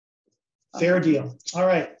Fair deal. All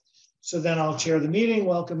right. So then I'll chair the meeting.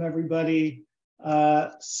 Welcome, everybody.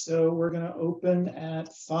 So we're going to open at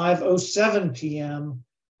 5:07 p.m.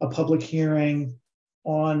 a public hearing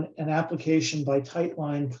on an application by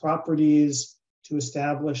Tightline Properties to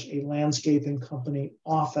establish a landscaping company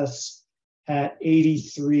office at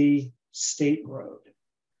 83 State Road.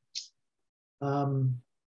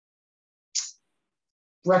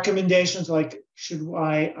 Recommendations, like,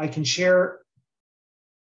 I can share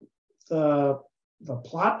the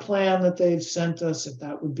plot plan that they've sent us, if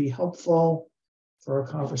that would be helpful for a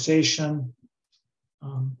conversation.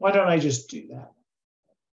 Why don't I just do that?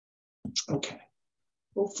 Okay.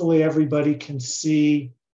 Hopefully everybody can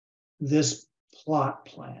see this plot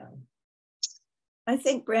plan. I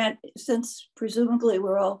think, Brant, since presumably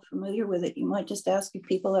we're all familiar with it, you might just ask if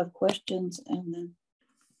people have questions and then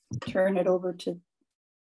turn it over to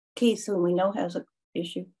Keith, who we know has an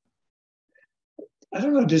issue. I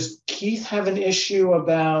don't know, does Keith have an issue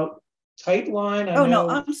about Tightline? No,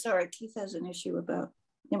 I'm sorry. Keith has an issue about,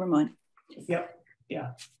 never mind. Yep,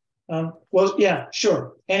 yeah. Well, yeah,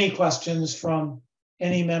 sure. Any questions from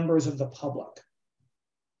any members of the public?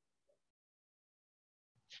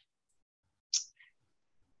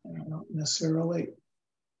 I don't necessarily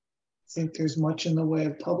think there's much in the way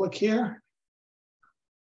of public here.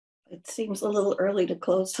 It seems a little early to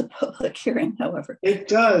close the public hearing, however. It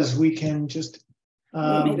does. We can just...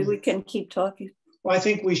 maybe we can keep talking. Well, I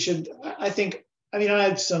think we should, I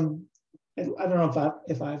had some, I don't know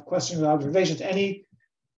if I have questions or observations. Any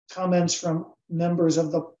comments from members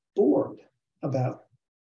of the board about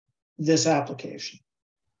this application?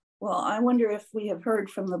 Well, I wonder if we have heard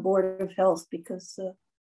from the Board of Health, because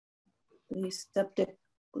the septic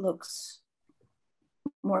looks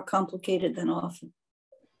more complicated than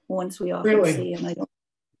ones we often really? See, and I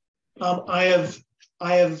don't.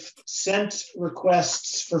 I have sent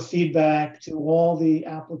requests for feedback to all the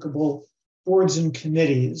applicable boards and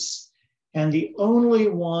committees, and the only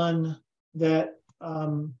one that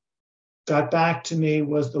got back to me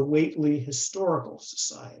was the Whately Historical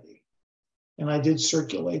Society. And I did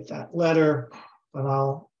circulate that letter, but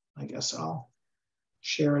I guess I'll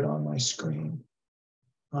share it on my screen.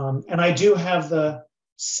 And I do have the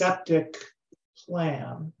septic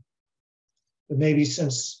plan, but maybe so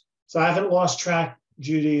I haven't lost track,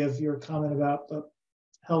 Judy, of your comment about the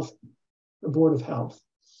Board of Health.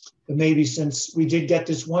 But maybe since we did get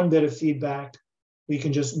this one bit of feedback, we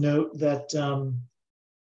can just note that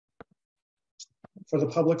for the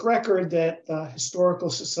public record, that the Historical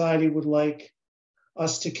Society would like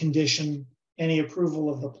us to condition any approval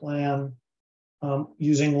of the plan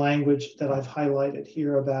using language that I've highlighted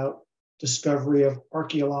here about discovery of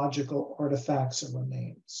archaeological artifacts and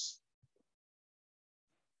remains.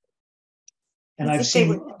 And I've seen,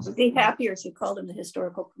 they would be happier if you called them the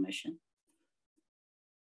Historical Commission.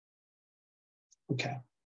 Okay,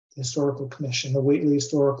 the Historical Commission, the Whately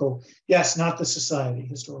Historical, yes, not the Society,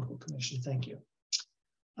 Historical Commission, thank you.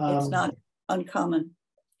 It's not uncommon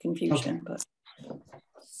confusion, okay.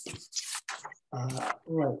 But.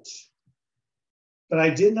 Right. But I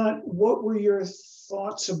did not, what were your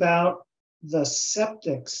thoughts about the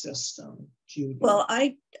septic system, Judy? Well,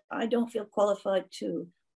 I don't feel qualified to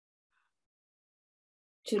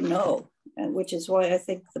know, and which is why I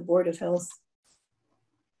think the Board of Health,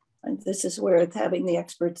 and this is where having the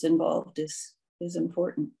experts involved is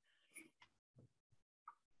important.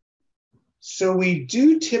 So we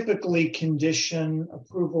do typically condition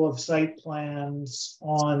approval of site plans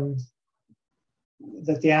on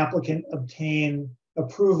that the applicant obtain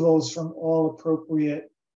approvals from all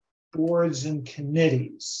appropriate boards and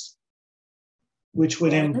committees, which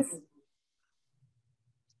would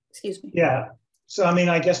excuse me. Yeah. So,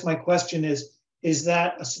 I guess my question is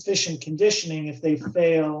that a sufficient conditioning if they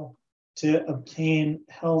fail to obtain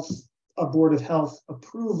a Board of Health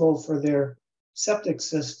approval for their septic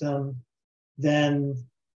system, then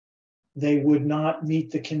they would not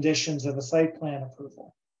meet the conditions of a site plan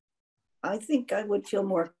approval? I think I would feel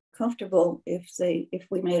more comfortable if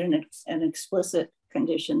we made an explicit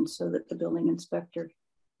condition so that the building inspector,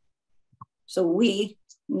 so we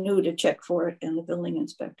knew to check for it and the building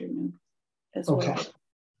inspector knew as well. Okay.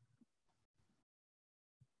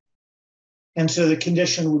 And so the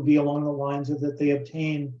condition would be along the lines of that they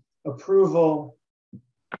obtain approval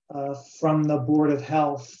from the Board of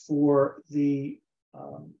Health for the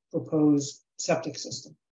proposed septic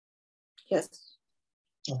system. Yes.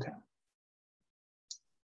 Okay.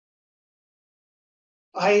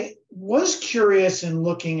 I was curious in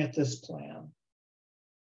looking at this plan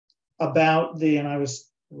about it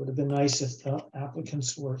would have been nice if the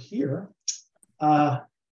applicants were here, about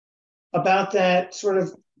that sort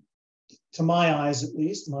of to my eyes at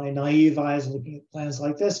least, my naive eyes looking at plans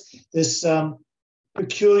like this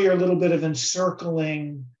peculiar little bit of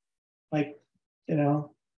encircling, like, you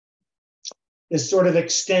know, this sort of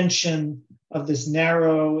extension of this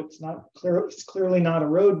narrow, it's clearly not a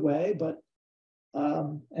roadway, but,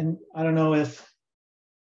 and I don't know if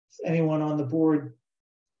anyone on the board,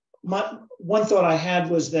 one thought I had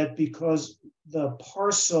was that because the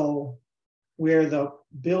parcel where the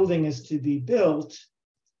building is to be built,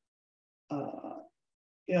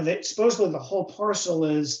 supposedly the whole parcel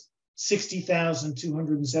is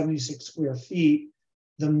 60,276 square feet.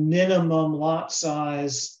 The minimum lot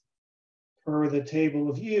size per the table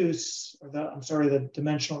of use, or the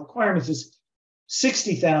dimensional requirements is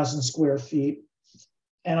 60,000 square feet.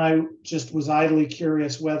 And I just was idly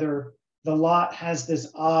curious whether the lot has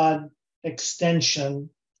this odd extension,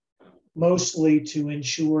 mostly to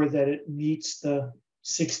ensure that it meets the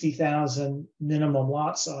 60,000 minimum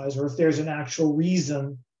lot size, or if there's an actual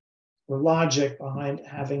reason or logic behind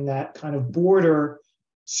having that kind of border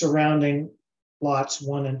surrounding lots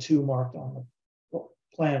 1 and 2 marked on the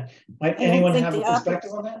plan. Might anyone have a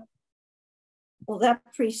perspective on that? Well, that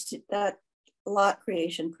lot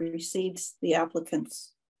creation precedes the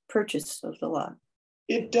applicant's purchase of the lot.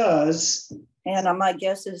 It does. And my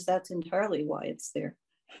guess is that's entirely why it's there.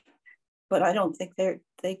 But I don't think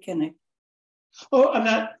they can. Oh, I'm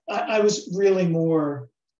not. I was really more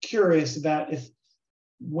curious about if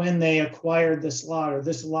when they acquired this lot, or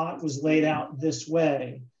this lot was laid out this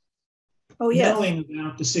way, knowing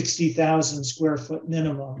about the 60,000 square foot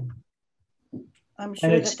minimum. I'm sure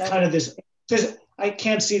and it's kind of this. I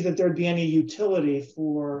can't see that there'd be any utility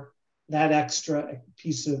for that extra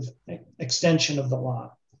piece of extension of the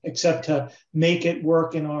lot, except to make it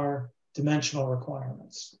work in our dimensional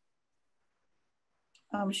requirements.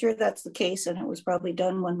 I'm sure that's the case, and it was probably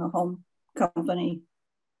done when the home company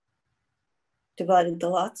divided the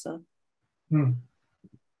lots up.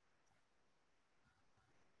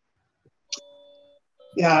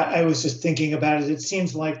 Yeah, I was just thinking about it. It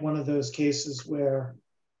seems like one of those cases where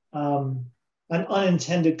an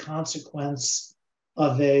unintended consequence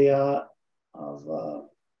of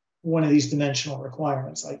one of these dimensional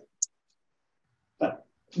requirements, but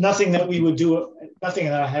nothing that we would do, nothing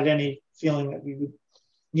that I had any feeling that we would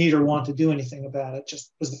need or want to do anything about it.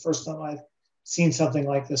 Just was the first time I've seen something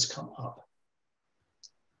like this come up.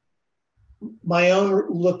 My own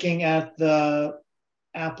looking at the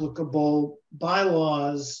applicable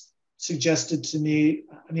bylaws suggested to me,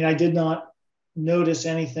 I did not notice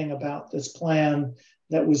anything about this plan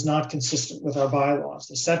that was not consistent with our bylaws.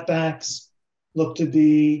 The setbacks look to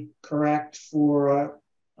be correct for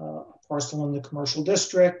a parcel in the commercial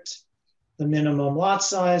district. The minimum lot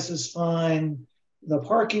size is fine. The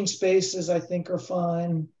parking spaces, I think, are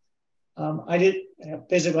fine. I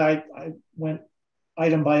went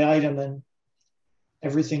item by item, and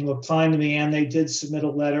everything looked fine to me. And they did submit a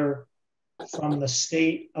letter from the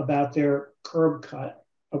state about their curb cut,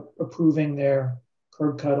 approving their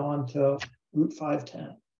curb cut onto Route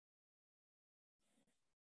 510.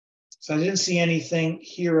 So I didn't see anything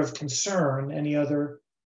here of concern. Any other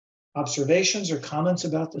observations or comments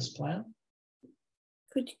about this plan?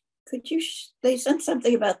 Could you, they sent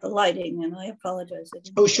something about the lighting, and I apologize.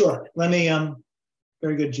 Oh, sure. Let me,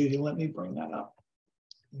 very good, Judy. Let me bring that up.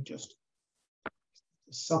 Just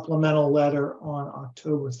a supplemental letter on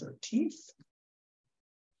October 13th.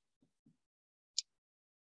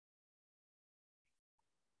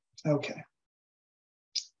 Okay.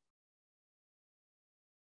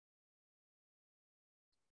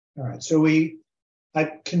 All right, so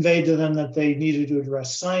I conveyed to them that they needed to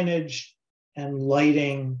address signage and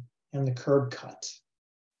lighting and the curb cut.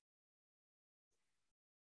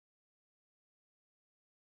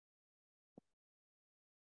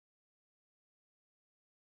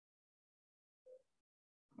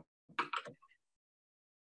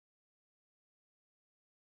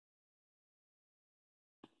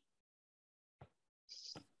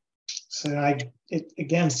 So it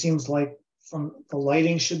again seems like from the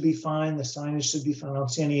lighting should be fine, the signage should be fine. I don't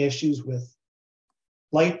see any issues with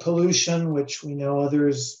light pollution, which we know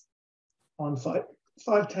others on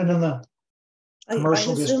 510 in the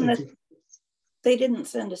commercial district. That they didn't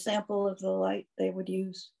send a sample of the light they would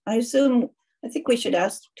use. I think we should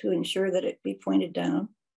ask to ensure that it be pointed down.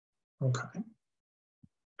 Okay.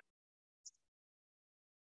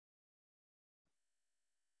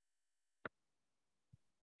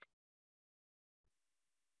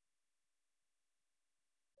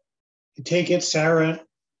 I take it, Sarah,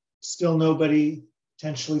 still nobody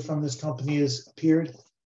potentially from this company has appeared?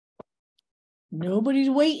 Nobody's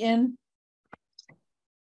waiting.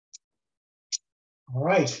 All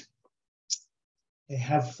right. they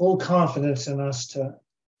have full confidence in us to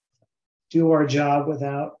do our job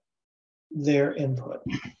without their input.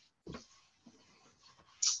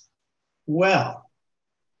 Well,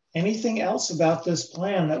 anything else about this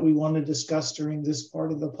plan that we want to discuss during this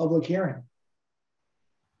part of the public hearing?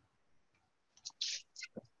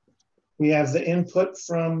 We have the input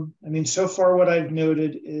from, so far what I've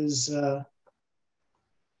noted is and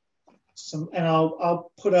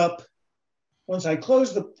I'll put up, once I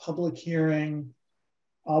close the public hearing,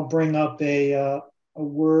 I'll bring up a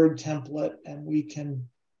Word template and we can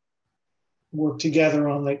work together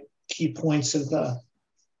on the key points of the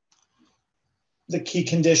key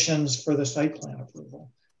conditions for the site plan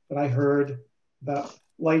approval. But I heard about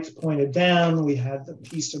lights pointed down. We had the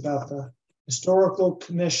piece about the historical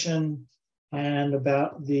commission and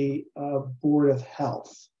about the Board of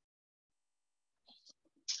Health.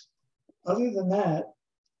 Other than that,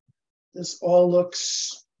 this all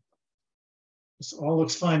looks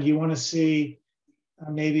fine. Do you want to see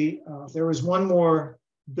maybe there was one more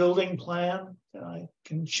building plan that I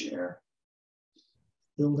can share?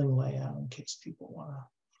 Building layout, in case people want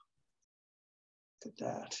to look at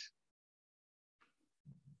that.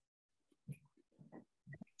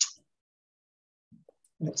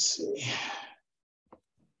 Let's see.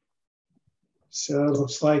 So it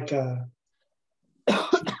looks like a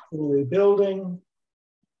two-story building.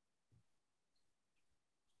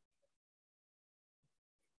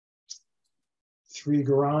 Three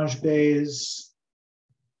garage bays,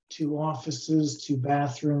 2 offices, 2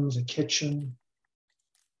 bathrooms, a kitchen.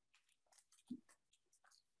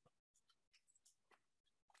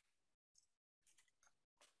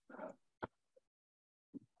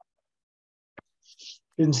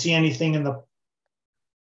 Didn't see anything in the,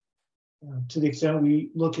 to the extent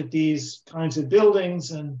we look at these kinds of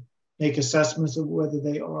buildings and make assessments of whether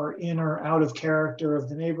they are in or out of character of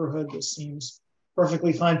the neighborhood, this seems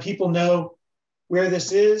perfectly fine. People know where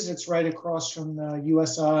this is. It's right across from the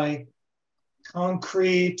USI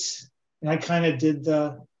Concrete. And I kind of did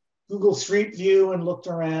the Google Street View and looked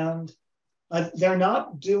around. They're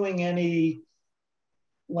not doing any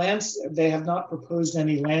they have not proposed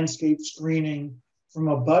any landscape screening from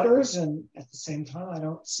abutters, and at the same time, I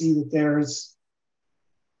don't see that there's,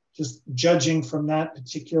 just judging from that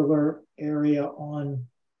particular area on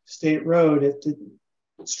State Road, it didn't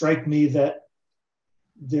strike me that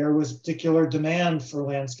there was particular demand for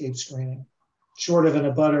landscape screening, short of an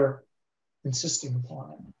abutter insisting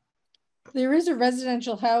upon it. There is a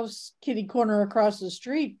residential house kitty corner across the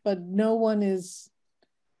street, but no one is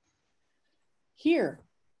here.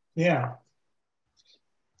 Yeah.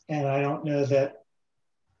 And I don't know that,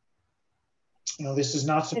 this is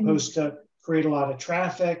not supposed to create a lot of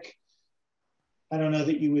traffic. I don't know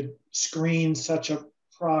that you would screen such a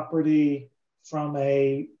property from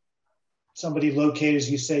somebody located, as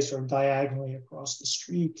you say, sort of diagonally across the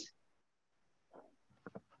street.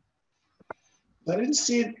 I didn't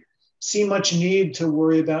see much need to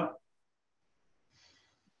worry about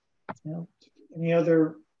any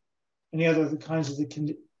other kinds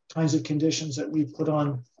of conditions that we put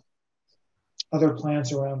on other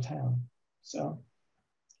plants around town. So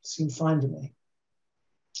it seemed fine to me.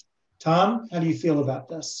 Tom, how do you feel about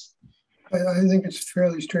this? I think it's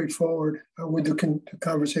fairly straightforward with the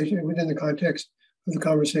conversation, within the context of the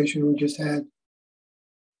conversation we just had.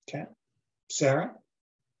 Okay. Sarah?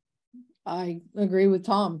 I agree with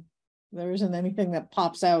Tom. There isn't anything that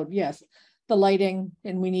pops out. Yes, the lighting,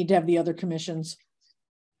 and we need to have the other commissions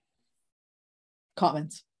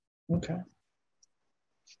comments. Okay.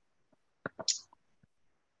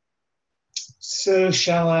 So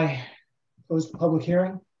shall I close the public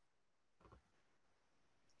hearing?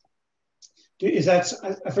 Is that,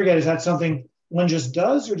 I forget, is that something one just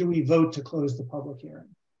does, or do we vote to close the public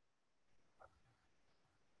hearing?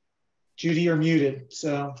 Judy, you're muted,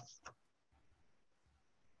 so.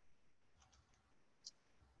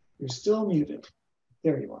 You're still muted.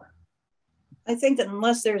 There you are. I think that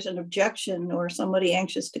unless there's an objection or somebody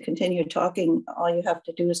anxious to continue talking, all you have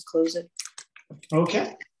to do is close it.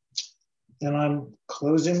 Okay. Then I'm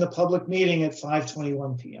closing the public meeting at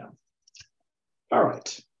 5:21 p.m. All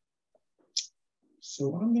right. So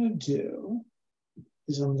what I'm going to do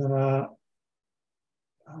is I'm going to,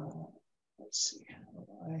 let's see, how do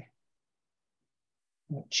I'm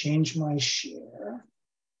going to change my share.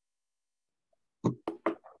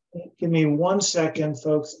 Give me 1 second,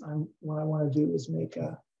 folks. What I want to do is make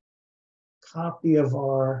a copy of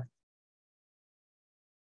our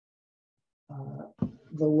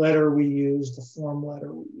the letter we use, the form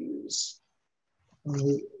letter we use when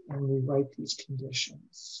we write these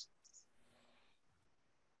conditions.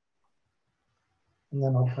 And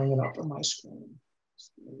then I'll bring it up on my screen.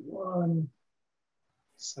 1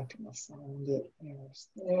 second to find it. There's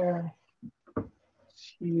there.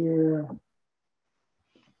 Here.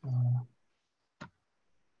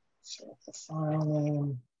 Set the file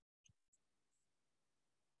name.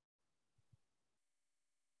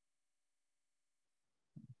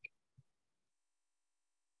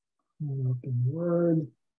 Open Word.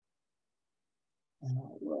 And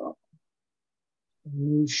I will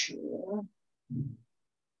new share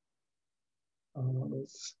of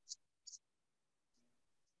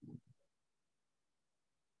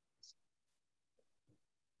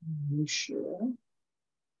new share.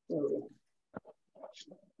 There we go.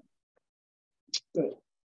 Good.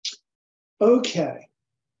 Okay.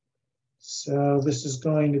 So this is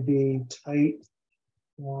going to be type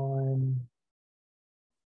 1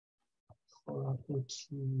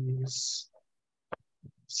 properties.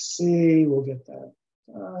 C, we'll get that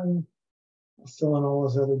done. I'll fill in all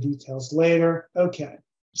those other details later. Okay.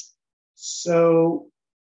 So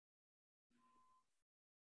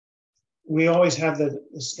we always have the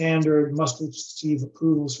standard must receive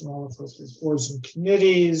approvals from all appropriate boards and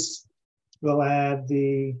committees. We'll add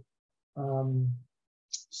the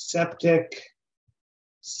septic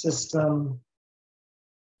system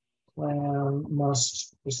plan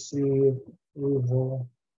must receive approval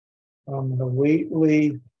from the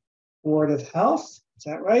Whately Board of Health. Is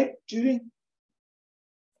that right, Judy?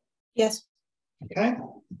 Yes. Okay.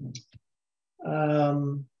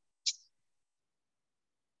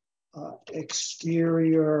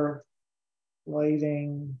 Exterior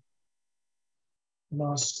lighting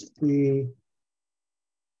must be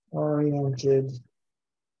oriented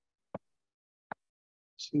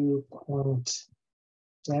to point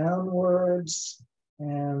downwards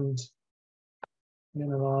and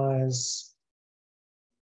minimize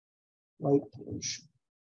light pollution.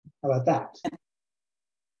 How about that?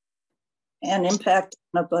 And impact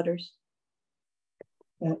on butters.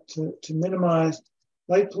 And to minimize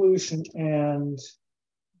light pollution and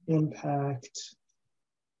impact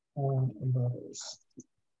on butters.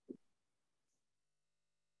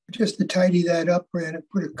 Just to tidy that up, Brandon,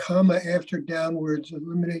 put a comma after downwards,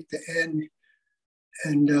 eliminate the N,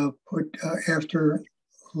 and put after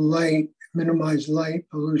light, minimize light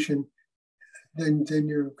pollution. Then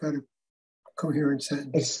you've got a coherent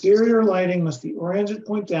sentence. Exterior lighting must be oriented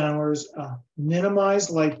point downwards, minimize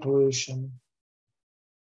light pollution,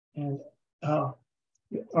 and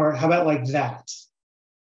or how about like that?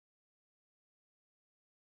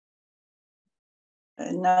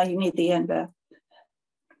 And now you need the N back.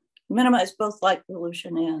 Minimize both light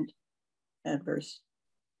pollution and adverse.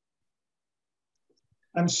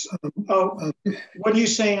 What are you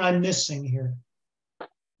saying I'm missing here?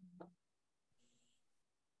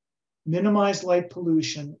 Minimize light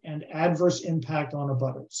pollution and adverse impact on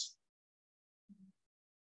abutters.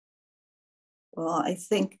 Well, I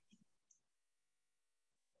think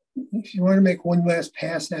if you want to make one last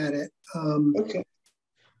pass at it, okay.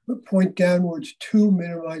 Point downwards to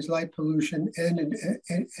minimize light pollution and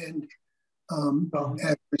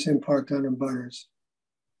adverse impact on abutters.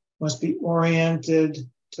 Must be oriented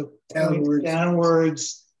to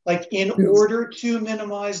downwards, like in order to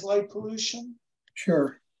minimize light pollution?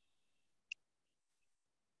 Sure.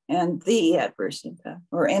 And the adverse impact,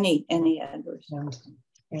 or any adverse. And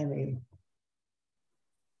any.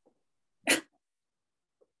 You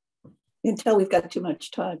can tell we've got too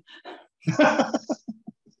much time.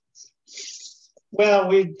 Well,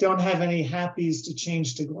 we don't have any happies to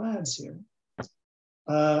change to glads here.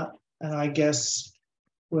 And I guess,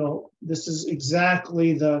 well, this is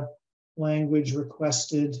exactly the language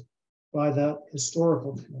requested by the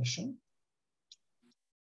Historical Commission.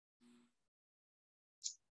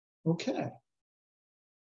 Okay.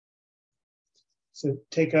 So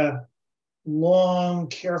take a long,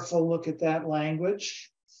 careful look at that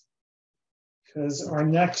language, because our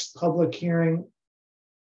next public hearing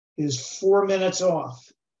is 4 minutes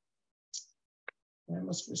off. I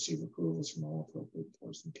must receive approvals from all appropriate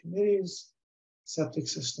boards and committees. Septic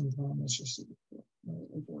system plan must receive approval from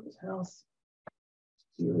the Board of Health.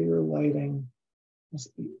 Exterior lighting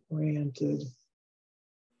must be oriented.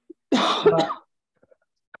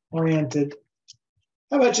 Oriented.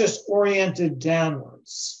 How about just oriented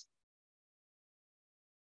downwards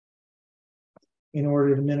in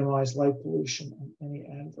order to minimize light pollution and any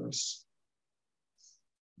adverse?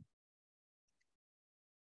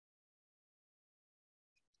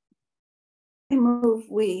 I move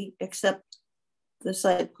we accept the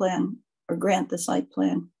site plan or grant the site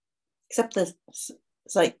plan, accept the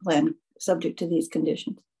site plan subject to these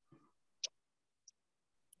conditions.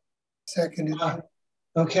 Seconded.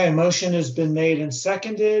 Okay, motion has been made and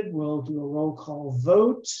seconded. We'll do a roll call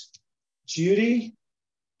vote. Judy?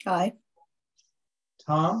 Aye.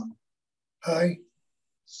 Tom? Aye.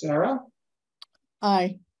 Sarah?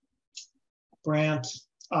 Aye. Brant?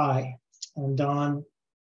 Aye. And Don,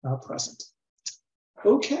 not present.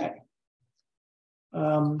 Okay.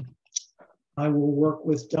 I will work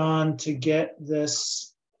with Don to get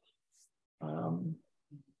this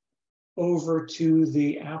over to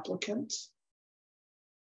the applicant.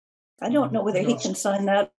 I don't know whether he can sign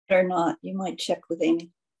that or not. You might check with Amy.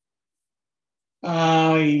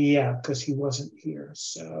 Yeah, because he wasn't here.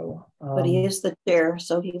 So But he is the chair,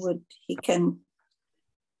 so you can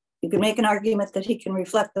make an argument that he can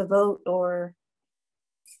reflect the vote or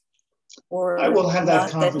I will have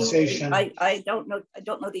that conversation. I don't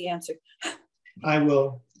know the answer. I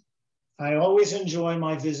will. I always enjoy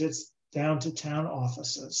my visits down to town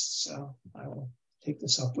offices, so I will take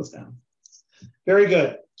this up with them. Very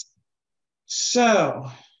good. So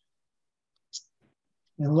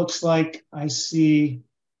it looks like I see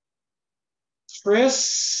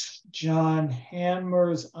Chris, John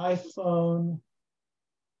Hanmer's iPhone.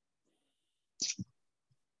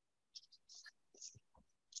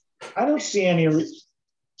 I don't see any.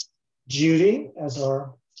 Judy, as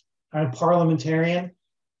our parliamentarian,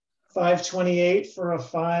 5:28 for a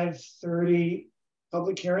 5:30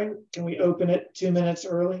 public hearing. Can we open it 2 minutes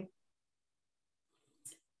early?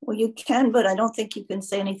 Well, you can, but I don't think you can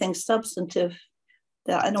say anything substantive.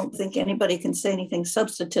 I don't think anybody can say anything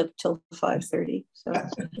substantive till 5:30. So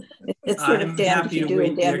it's sort of damned if you do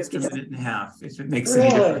and damned if you don't. Minute and a half, if it makes any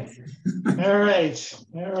difference.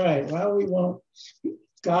 All right. Well, we won't.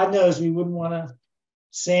 God knows we wouldn't want to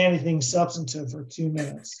say anything substantive for 2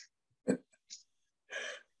 minutes.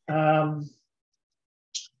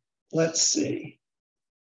 Let's see.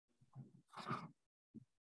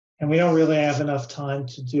 And we don't really have enough time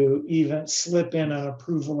to do even slip in an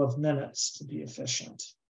approval of minutes to be efficient.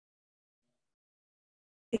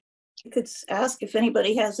 You could ask if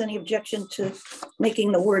anybody has any objection to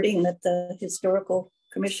making the wording that the Historical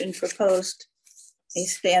Commission proposed a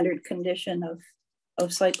standard condition of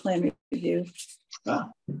site plan review. I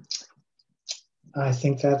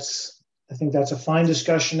think that's a fine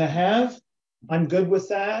discussion to have. I'm good with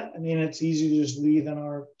that. I mean, it's easy to just leave in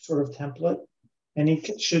our sort of template.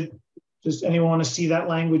 Does anyone want to see that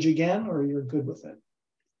language again, or you're good with it?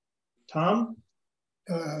 Tom?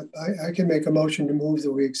 I can make a motion to move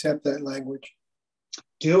that we accept that language.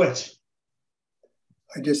 Do it.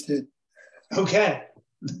 I just did. Okay.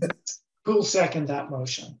 Who'll second that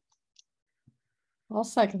motion? I'll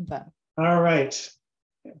second that. All right.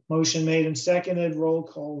 Motion made and seconded. Roll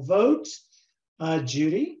call vote.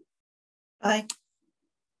 Judy? Aye.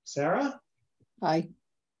 Sarah? Aye.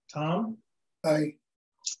 Tom? Aye.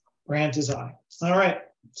 Brant is aye. All right.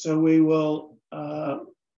 So we will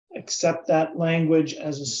accept that language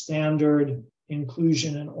as a standard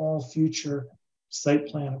inclusion in all future site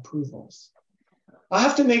plan approvals. I'll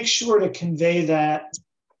have to make sure to convey that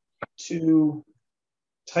to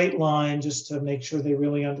Tightline just to make sure they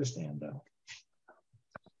really understand though.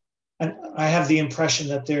 And I have the impression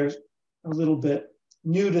that they're a little bit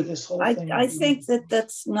new to this whole thing. I think that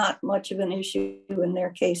that's not much of an issue in their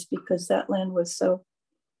case because that land was so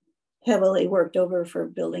heavily worked over for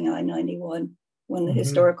building I-91. When the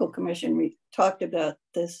Historical Commission talked about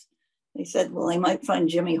this, they said, well, they might find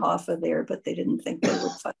Jimmy Hoffa there, but they didn't think they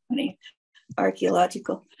would find any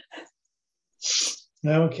archaeological.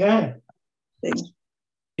 Okay. Thing.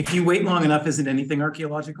 If you wait long enough, isn't anything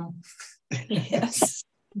archaeological? Yes.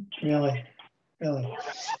 Really.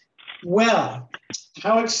 Well,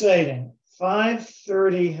 how exciting.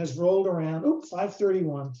 5:30 has rolled around. Oh,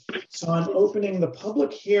 5:31. So I'm opening the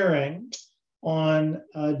public hearing on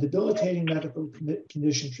Debilitating Medical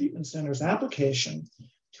Condition Treatment Center's application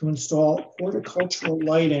to install horticultural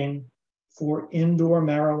lighting for indoor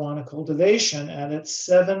marijuana cultivation at its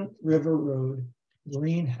 7 River Road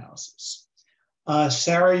greenhouses.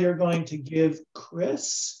 Sarah, you're going to give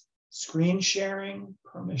Chris screen sharing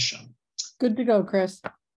permission. Good to go, Chris.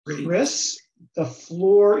 Great. Chris, the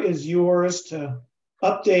floor is yours to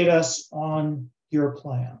update us on your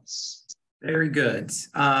plans. Very good.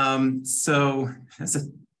 So as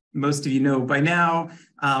most of you know by now,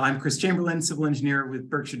 I'm Chris Chamberlain, civil engineer with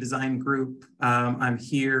Berkshire Design Group. I'm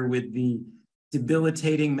here with the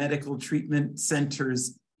Debilitating Medical Treatment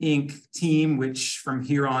Centers Inc. team, which from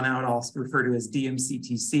here on out I'll refer to as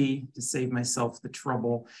DMCTC to save myself the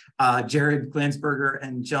trouble. Jared Glansberger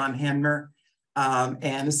and John Hanmer.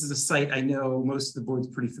 And this is a site I know most of the board's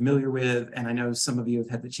pretty familiar with, and I know some of you have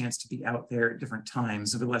had the chance to be out there at different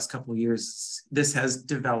times over the last couple of years. This has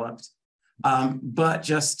developed But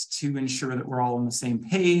just to ensure that we're all on the same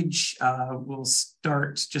page, we'll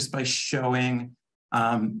start just by showing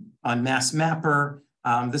on Mass Mapper,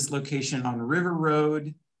 this location on River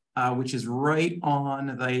Road, which is right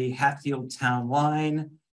on the Hatfield town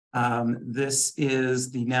line. This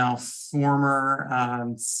is the now former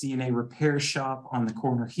CNA repair shop on the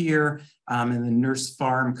corner here, and the nurse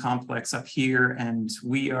farm complex up here. And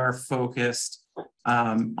we are focused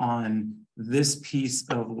on this piece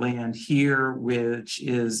of land here, which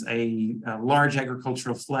is a large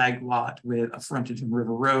agricultural flag lot with a frontage on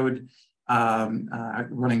River Road,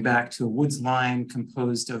 running back to a woods line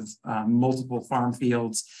composed of multiple farm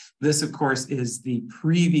fields. This, of course, is the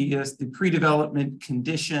pre-development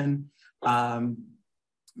condition,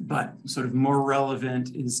 but sort of more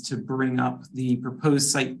relevant is to bring up the proposed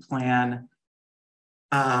site plan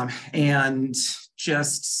and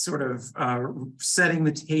just sort of setting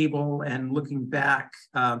the table and looking back.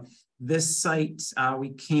 This site, we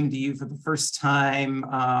came to you for the first time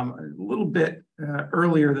a little bit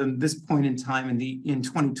earlier than this point in time in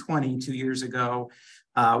 2020, 2 years ago,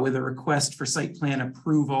 with a request for site plan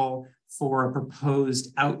approval for a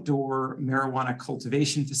proposed outdoor marijuana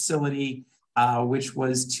cultivation facility, which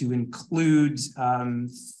was to include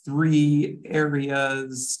 3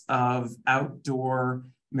 areas of outdoor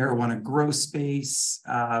marijuana grow space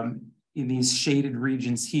in these shaded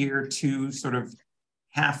regions here, 2 sort of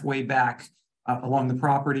halfway back along the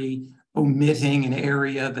property, omitting an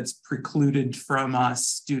area that's precluded from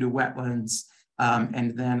us due to wetlands,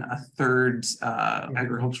 and then a 3rd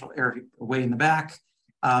agricultural area way in the back,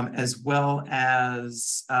 as well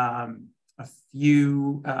as a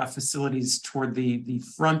few facilities toward the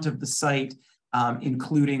front of the site,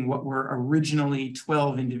 including what were originally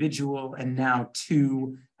 12 individual and now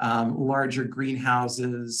 2 larger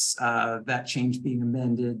greenhouses, that change being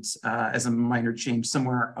amended as a minor change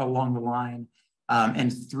somewhere along the line,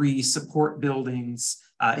 and 3 support buildings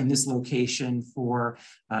in this location for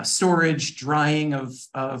storage, drying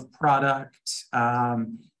of product,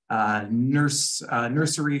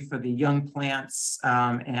 nursery for the young plants,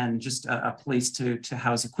 and just a place to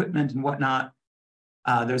house equipment and whatnot.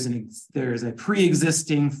 There's a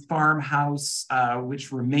pre-existing farmhouse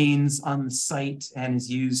which remains on the site and is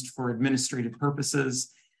used for administrative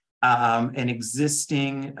purposes. An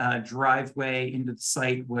existing driveway into the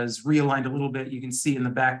site was realigned a little bit. You can see in the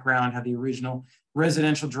background how the original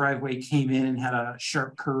residential driveway came in and had a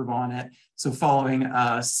sharp curve on it. So following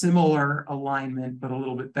a similar alignment, but a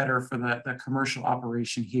little bit better for the commercial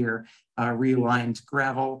operation here, realigned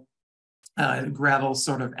gravel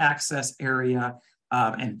sort of access area,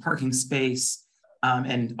 and parking space,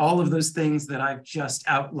 and all of those things that I've just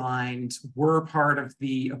outlined were part of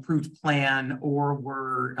the approved plan or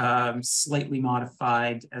were slightly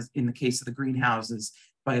modified, as in the case of the greenhouses,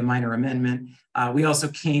 by a minor amendment. We also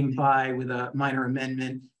came by with a minor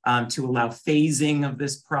amendment to allow phasing of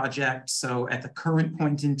this project. So at the current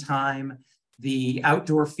point in time, the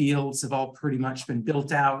outdoor fields have all pretty much been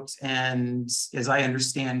built out. And as I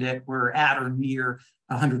understand it, we're at or near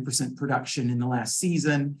 100% production in the last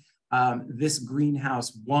season. This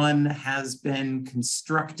greenhouse 1 has been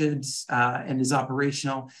constructed and is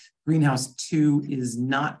operational. Greenhouse 2 is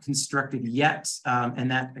not constructed yet.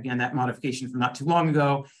 And that, again, that modification from not too long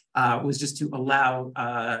ago was just to allow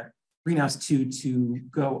Greenhouse 2 to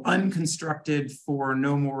go unconstructed for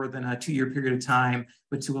no more than a 2-year period of time,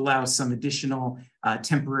 but to allow some additional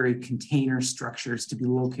temporary container structures to be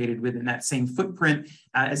located within that same footprint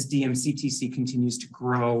as DMCTC continues to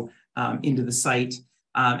grow into the site.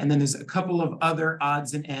 And then there's a couple of other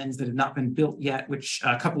odds and ends that have not been built yet, which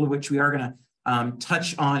a couple of which we are going to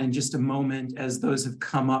touch on in just a moment, as those have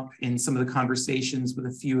come up in some of the conversations with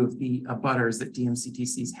a few of the abutters that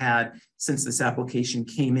DMCTC's had since this application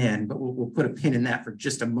came in, but we'll put a pin in that for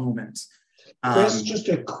just a moment. Chris, just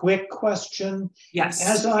a quick question. Yes.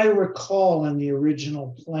 As I recall in the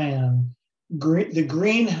original plan, the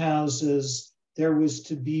greenhouses, there was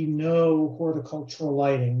to be no horticultural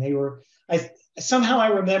lighting. They were, somehow I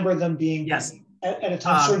remember them being, yes, at a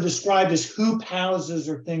time sort of described as hoop houses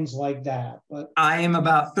or things like that. But I am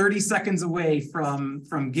about 30 seconds away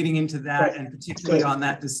from getting into that, right, and particularly on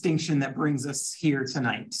that distinction that brings us here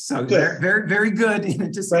tonight. So very, very, very good in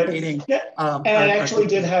anticipating. Right. Yeah. And I actually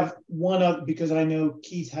did have one up, because I know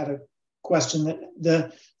Keith had a question, that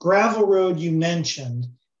the gravel road you mentioned,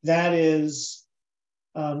 that is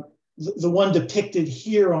the one depicted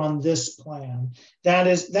here on this plan,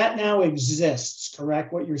 that now exists,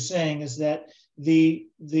 correct? What you're saying is that the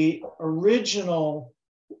original,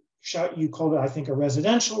 you called it, I think, a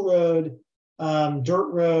residential road, dirt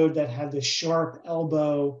road that had the sharp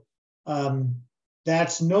elbow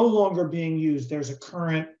that's no longer being used. There's a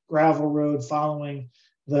current gravel road following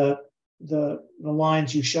the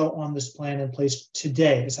lines you show on this plan in place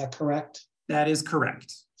today. Is that correct? That is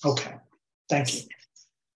correct. Okay, thank you.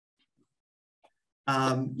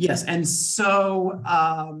 Yes, and so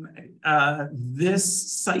the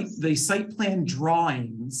site plan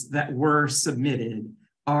drawings that were submitted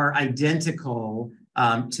are identical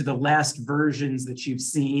to the last versions that you've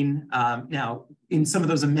seen. Now, in some of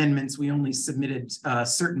those amendments, we only submitted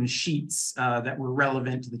certain sheets that were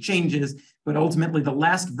relevant to the changes, but ultimately the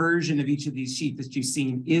last version of each of these sheets that you've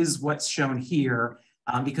seen is what's shown here,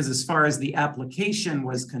 because as far as the application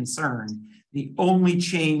was concerned, the only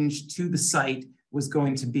change to the site was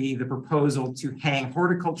going to be the proposal to hang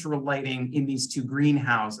horticultural lighting in these two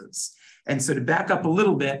greenhouses. And so to back up a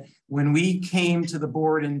little bit, when we came to the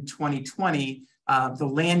board in 2020, the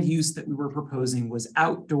land use that we were proposing was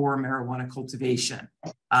outdoor marijuana cultivation.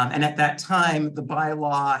 And at that time, the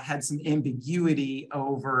bylaw had some ambiguity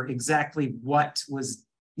over exactly what was,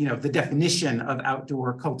 the definition of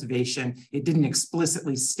outdoor cultivation. It didn't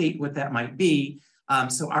explicitly state what that might be.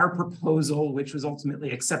 So our proposal, which was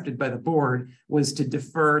ultimately accepted by the board, was to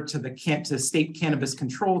defer to the State Cannabis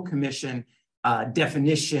Control Commission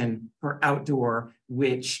definition for outdoor,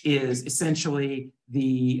 which is essentially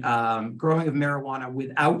the growing of marijuana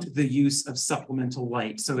without the use of supplemental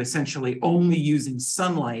light. So essentially only using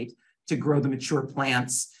sunlight to grow the mature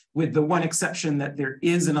plants, with the one exception that there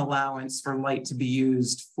is an allowance for light to be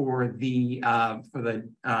used for the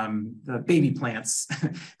baby plants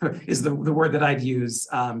is the word that I'd use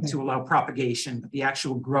to allow propagation. But the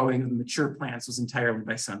actual growing of the mature plants was entirely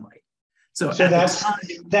by sunlight. So that's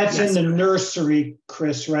yes, in the nursery,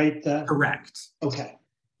 Chris, right? Correct. Okay.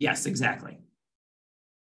 Yes, exactly.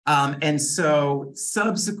 And so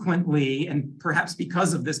subsequently, and perhaps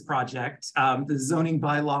because of this project, the zoning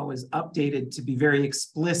bylaw was updated to be very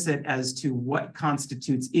explicit as to what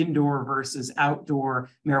constitutes indoor versus outdoor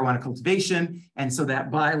marijuana cultivation. And so that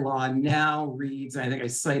bylaw now reads, I think I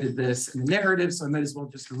cited this in the narrative, so I might as well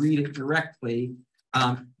just read it directly.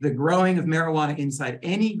 The growing of marijuana inside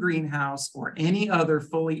any greenhouse or any other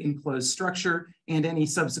fully enclosed structure and any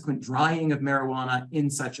subsequent drying of marijuana in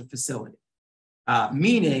such a facility.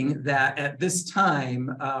 Meaning that at this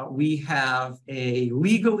time, we have a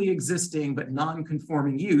legally existing but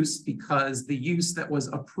non-conforming use, because the use that was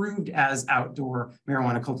approved as outdoor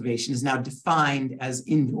marijuana cultivation is now defined as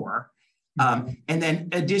indoor. And then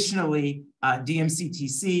additionally,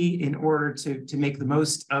 DMCTC, in order to make the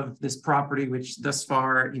most of this property, which thus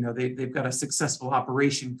far, they've got a successful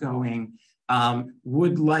operation going,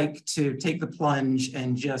 would like to take the plunge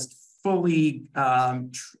and just fully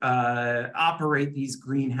operate these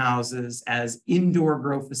greenhouses as indoor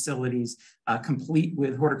grow facilities, complete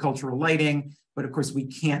with horticultural lighting. But of course, we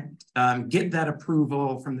can't get that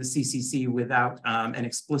approval from the CCC without an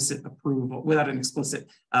explicit approval, without an explicit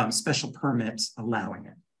special permit allowing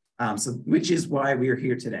it. Which is why we are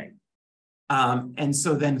here today. And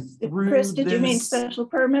so then through Chris, did you mean special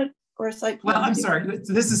permit or site plan? Well, I'm sorry.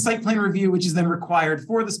 So this is site plan review, which is then required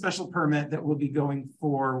for the special permit that will be going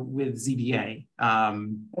for with ZBA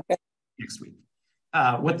next week.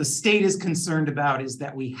 What the state is concerned about is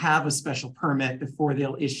that we have a special permit before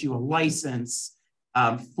they'll issue a license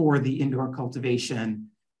for the indoor cultivation.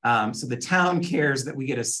 So the town cares that we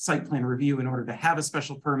get a site plan review in order to have a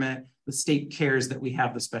special permit. The state cares that we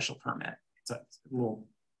have the special permit. So it's a little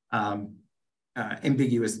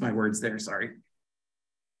ambiguous, my words there, sorry.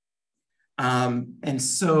 And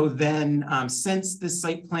so then since this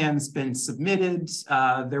site plan's been submitted,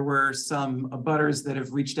 there were some abutters that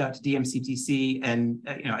have reached out to DMCTC, and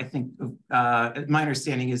I think my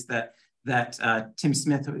understanding is that Tim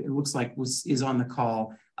Smith, it looks like, is on the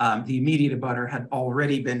call. The immediate abutter had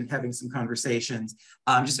already been having some conversations.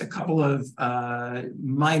 Just a couple of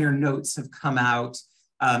minor notes have come out.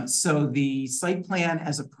 So the site plan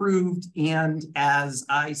as approved and as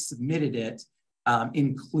I submitted it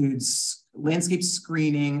includes landscape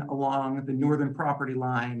screening along the northern property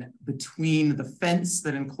line between the fence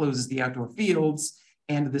that encloses the outdoor fields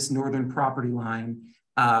and this northern property line,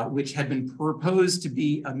 which had been proposed to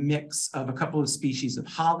be a mix of a couple of species of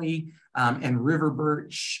holly and river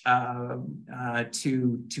birch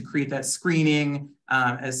to create that screening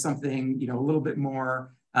as something a little bit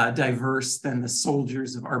more diverse than the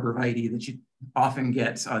soldiers of arborvitae that you often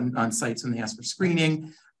get on sites when they ask for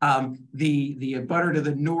screening. The abutter to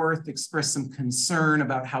the north expressed some concern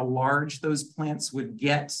about how large those plants would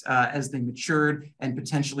get as they matured, and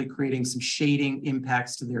potentially creating some shading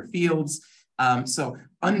impacts to their fields. So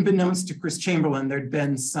unbeknownst to Chris Chamberlain, there'd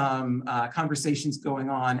been some conversations going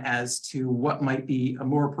on as to what might be a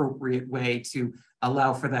more appropriate way to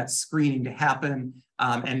allow for that screening to happen.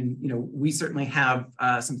 And we certainly have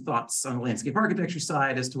some thoughts on the landscape architecture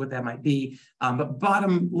side as to what that might be. But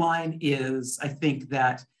bottom line is, I think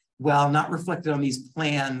that while not reflected on these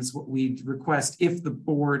plans, what we'd request, if the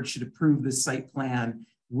board should approve this site plan,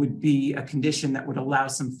 would be a condition that would allow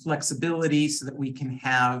some flexibility so that we can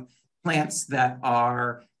have plants that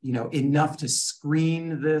are enough to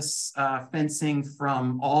screen this fencing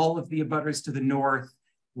from all of the abutters to the north,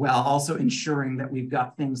 while also ensuring that we've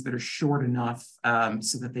got things that are short enough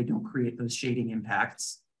so that they don't create those shading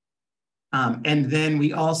impacts. And then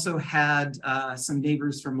we also had some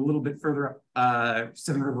neighbors from a little bit further up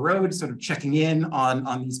Seven River Road sort of checking in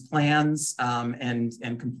on these plans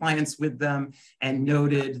and compliance with them, and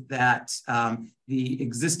noted that the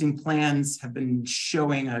existing plans have been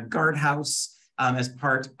showing a guardhouse as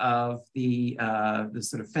part of the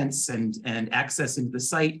sort of fence and access into the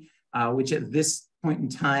site, which at this point in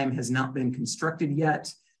time has not been constructed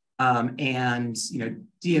yet. And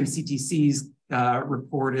DMCTC's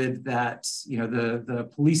reported that the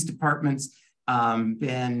police department's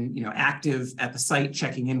been active at the site,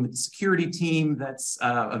 checking in with the security team that's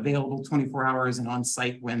available 24 hours and on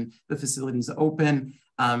site when the facility is open,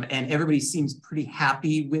 and everybody seems pretty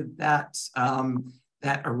happy with that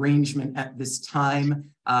that arrangement at this time.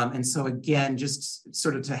 And so again, just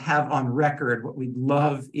sort of to have on record, what we'd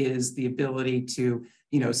love is the ability to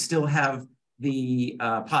still have the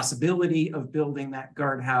possibility of building that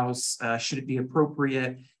guardhouse should it be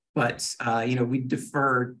appropriate, but we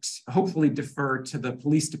hopefully defer to the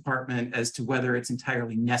police department as to whether it's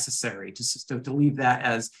entirely necessary to leave that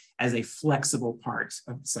as a flexible part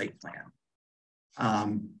of the site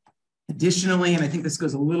plan. Additionally, and I think this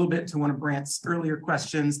goes a little bit to one of Brant's earlier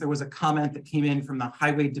questions, there was a comment that came in from the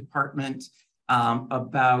highway department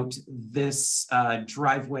about this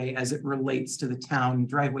driveway as it relates to the town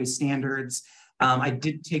driveway standards. I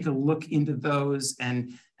did take a look into those,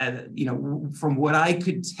 and from what I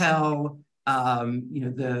could tell,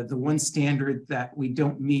 the one standard that we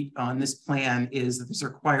don't meet on this plan is that there's a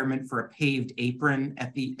requirement for a paved apron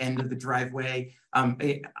at the end of the driveway.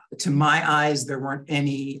 To my eyes, there weren't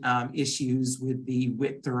any issues with the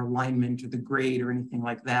width or alignment or the grade or anything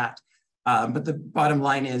like that. But the bottom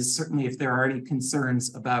line is, certainly if there are any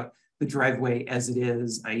concerns about the driveway as it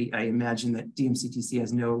is, I imagine that DMCTC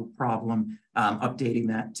has no problem updating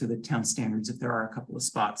that to the town standards if there are a couple of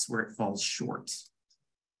spots where it falls short.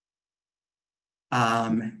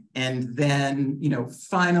 And then,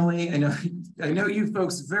 finally, I know you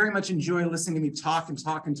folks very much enjoy listening to me talk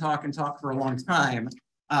for a long time.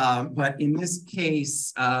 But in this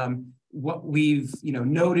case, what we've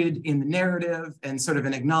noted in the narrative and sort of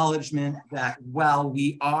an acknowledgement that while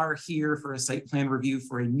we are here for a site plan review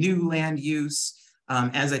for a new land use,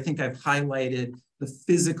 as I think I've highlighted, the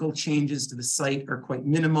physical changes to the site are quite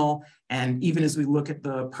minimal. And even as we look at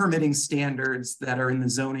the permitting standards that are in the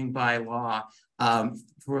zoning bylaw,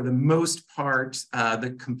 for the most part,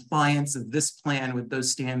 the compliance of this plan with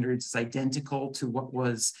those standards is identical to what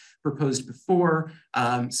was proposed before.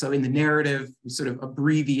 So in the narrative, we sort of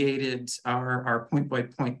abbreviated our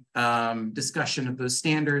point-by-point discussion of those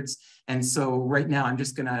standards. And so right now, I'm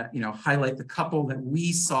just gonna highlight the couple that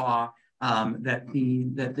we saw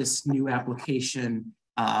that this new application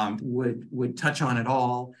would touch on at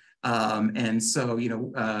all. And so,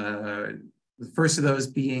 the first of those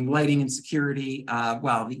being lighting and security.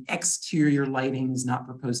 While the exterior lighting is not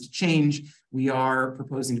proposed to change, we are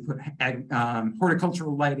proposing to put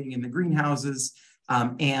horticultural lighting in the greenhouses.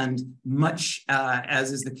 And much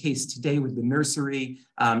as is the case today with the nursery,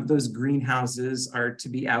 those greenhouses are to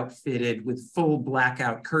be outfitted with full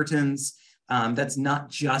blackout curtains. That's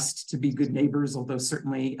not just to be good neighbors, although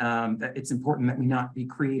certainly it's important that we not be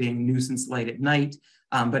creating nuisance light at night.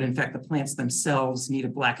 But in fact, the plants themselves need a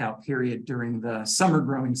blackout period during the summer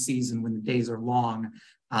growing season when the days are long.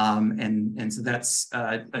 And so that's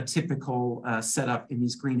a typical setup in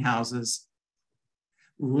these greenhouses.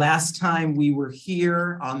 Last time we were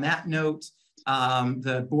here, on that note,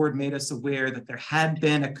 the board made us aware that there had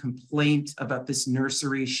been a complaint about this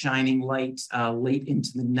nursery shining light late into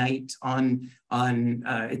the night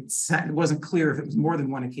it wasn't clear if it was more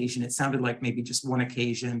than one occasion. It sounded like maybe just one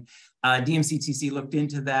occasion. DMCTC looked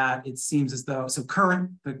into that. It seems as though, so current,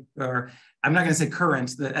 or I'm not gonna say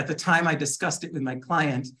current, at the time I discussed it with my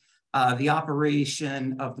client, the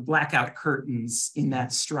operation of the blackout curtains in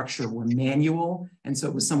that structure were manual. And so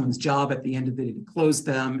it was someone's job at the end of the day to close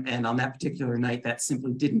them. And on that particular night, that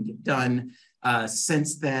simply didn't get done.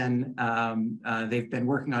 Since then, they've been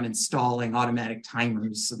working on installing automatic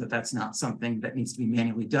timers so that that's not something that needs to be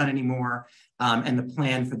manually done anymore. And the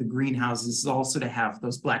plan for the greenhouses is also to have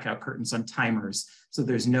those blackout curtains on timers, so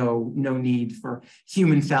there's no need for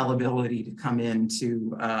human fallibility to come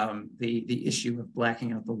into the issue of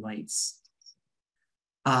blacking out the lights.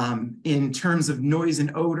 In terms of noise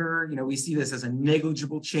and odor, we see this as a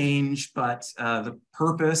negligible change, but the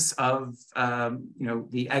purpose of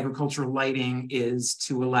the agricultural lighting is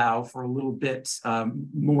to allow for a little bit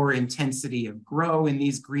more intensity of grow in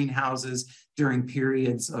these greenhouses during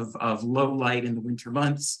periods of low light in the winter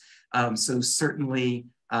months. So certainly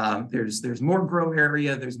there's more grow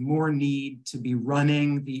area, there's more need to be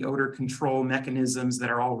running the odor control mechanisms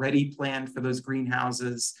that are already planned for those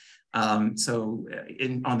greenhouses. On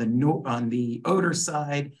the odor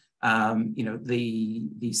side,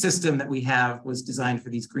 the system that we have was designed for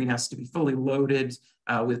these greenhouses to be fully loaded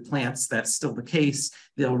with plants. That's still the case.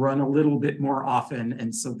 They'll run a little bit more often,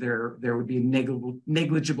 and so there would be a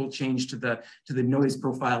negligible change to the noise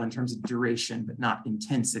profile in terms of duration, but not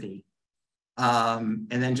intensity. And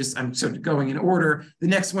then I'm sort of going in order. The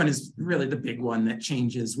next one is really the big one that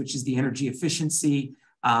changes, which is the energy efficiency.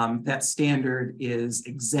 That standard is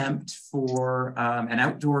exempt for an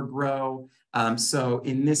outdoor grow. So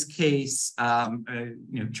in this case,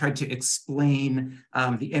 tried to explain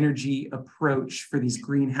the energy approach for these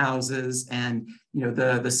greenhouses, and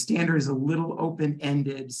the standard is a little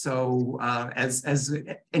open-ended. So as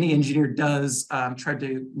any engineer does, try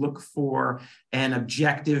to look for an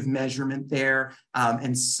objective measurement there.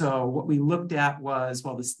 And so what we looked at was,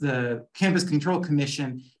 the Cannabis Control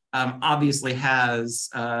Commission obviously has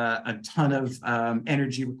a ton of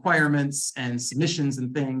energy requirements and submissions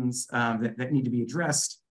and things that need to be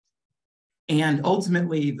addressed. And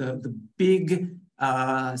ultimately, the big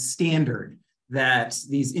standard that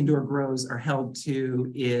these indoor grows are held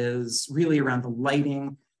to is really around the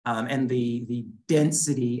lighting and the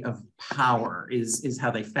density of power is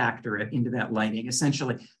how they factor it into that lighting.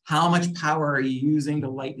 Essentially, how much power are you using to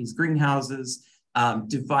light these greenhouses?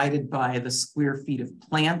 Divided by the square feet of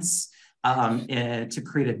plants to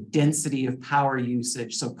create a density of power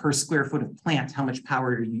usage. So per square foot of plant, how much power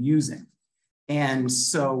are you using? And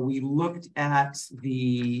so we looked at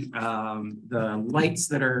the lights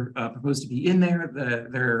that are proposed to be in there.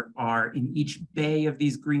 There are in each bay of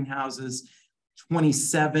these greenhouses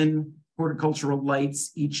 27 horticultural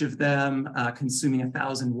lights, each of them consuming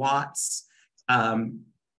 1,000 watts.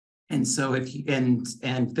 And so and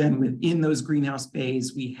then within those greenhouse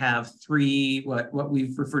bays, we have three, what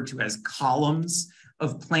we've referred to as columns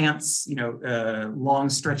of plants, long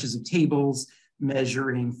stretches of tables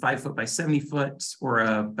measuring 5 foot by 70 foot, or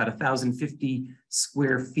about 1,050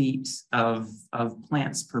 square feet of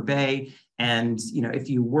plants per bay. And, if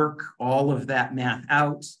you work all of that math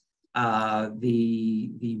out,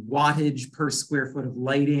 the wattage per square foot of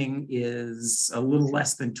lighting is a little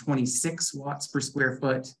less than 26 watts per square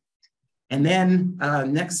foot. And then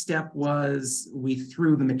next step was we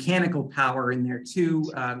threw the mechanical power in there too,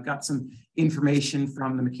 got some information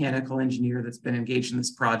from the mechanical engineer that's been engaged in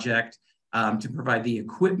this project to provide the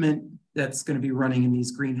equipment that's going to be running in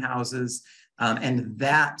these greenhouses. And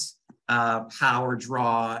that power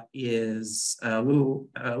draw is a little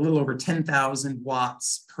over 10,000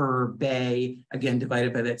 watts per bay, again,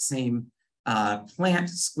 divided by that same plant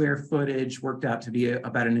square footage, worked out to be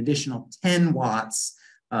about an additional 10 watts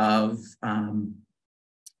of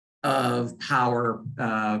power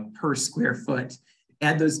per square foot.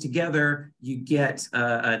 Add those together, you get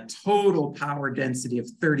a total power density of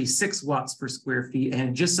 36 watts per square feet. And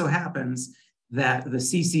it just so happens that the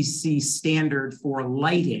CCC standard for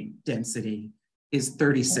lighting density is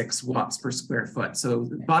 36 watts per square foot. So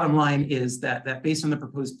the bottom line is that based on the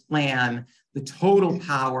proposed plan, the total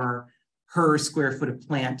power per square foot of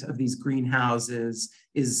plant of these greenhouses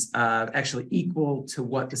is actually equal to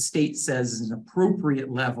what the state says is an appropriate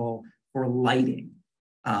level for lighting.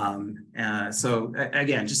 So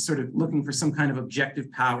again, just sort of looking for some kind of objective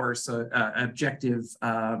power, so objective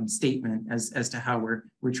statement as to how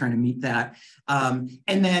we're trying to meet that. And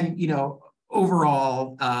then,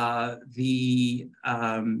 overall,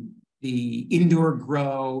 the indoor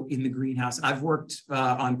grow in the greenhouse. I've worked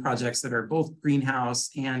on projects that are both greenhouse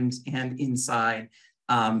and inside.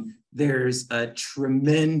 There's a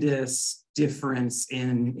tremendous difference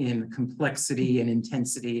in complexity and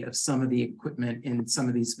intensity of some of the equipment in some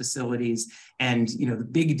of these facilities. And, the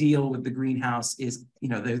big deal with the greenhouse is,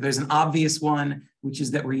 there's an obvious one, which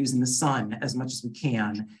is that we're using the sun as much as we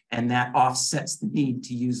can, and that offsets the need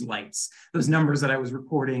to use lights. Those numbers that I was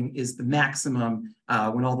reporting is the maximum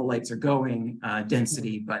when all the lights are going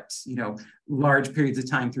density, but, large periods of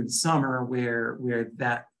time through the summer where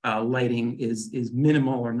that lighting is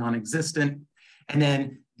minimal or non-existent. And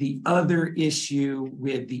then the other issue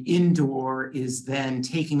with the indoor is then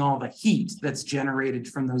taking all the heat that's generated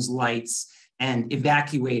from those lights and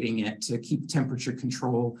evacuating it to keep temperature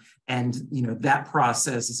control. And that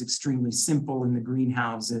process is extremely simple in the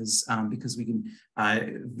greenhouses because we can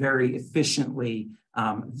very efficiently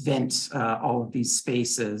vent all of these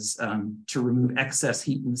spaces to remove excess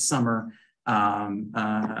heat in the summer.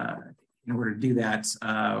 In order to do that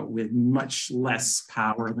with much less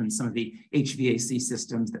power than some of the HVAC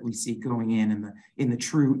systems that we see going in the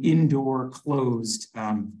true indoor closed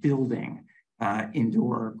building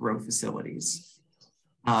indoor grow facilities.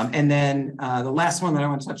 And then the last one that I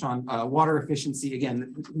want to touch on, water efficiency.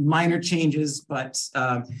 Again, minor changes, but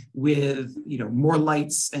with more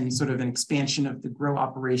lights and sort of an expansion of the grow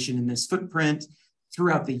operation in this footprint.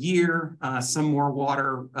 Throughout the year, some more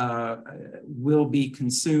water will be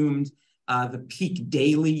consumed. The peak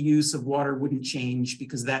daily use of water wouldn't change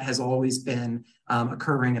because that has always been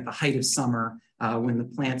occurring at the height of summer when the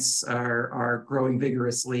plants are growing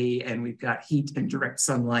vigorously and we've got heat and direct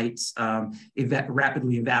sunlight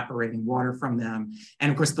rapidly evaporating water from them. And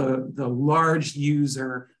of course, the large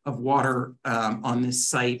user of water on this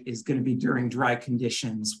site is going to be during dry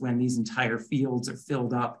conditions when these entire fields are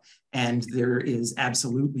filled up, and there is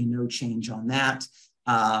absolutely no change on that.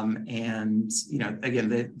 And again,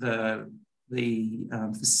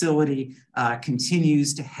 the facility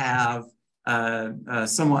continues to have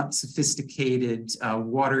somewhat sophisticated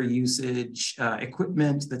water usage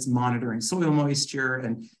equipment that's monitoring soil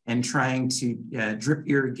moisture and trying to drip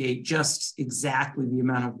irrigate just exactly the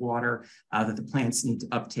amount of water that the plants need to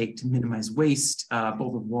uptake to minimize waste,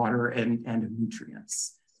 both of water and of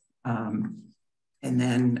nutrients. And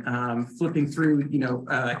then flipping through,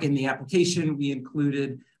 in the application, we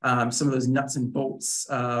included some of those nuts and bolts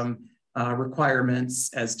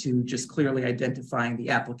requirements as to just clearly identifying the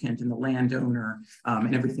applicant and the landowner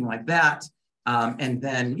and everything like that. And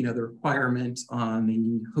then, the requirement on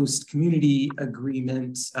the host community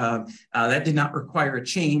agreement, that did not require a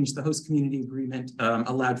change. The host community agreement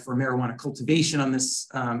allowed for marijuana cultivation on this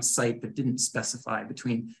site, but didn't specify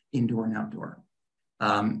between indoor and outdoor.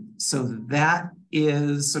 So that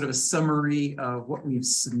is sort of a summary of what we've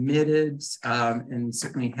submitted, and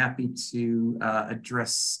certainly happy to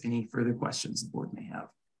address any further questions the board may have.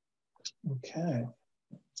 Okay.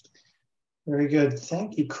 Very good.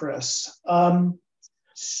 Thank you, Chris.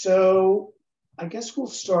 So I guess we'll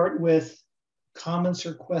start with comments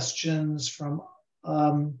or questions from,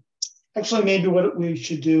 actually, maybe what we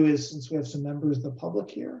should do is, since we have some members of the public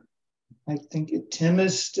here, I think Tim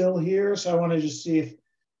is still here. So I want to just see if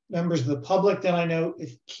members of the public, then I know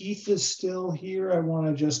if Keith is still here, I want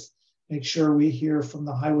to just make sure we hear from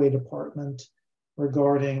the highway department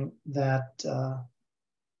regarding that,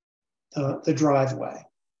 the driveway.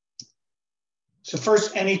 So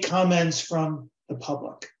first, any comments from the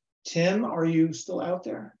public? Tim, are you still out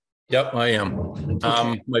there? Yep, I am.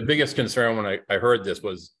 Okay. My biggest concern when I heard this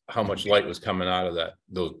was how much light was coming out of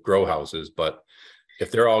those grow houses. But if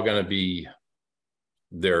they're all going to be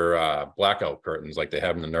their blackout curtains like they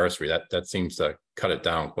have in the nursery, that seems to cut it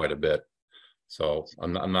down quite a bit. So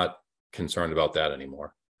I'm not concerned about that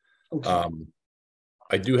anymore. Okay.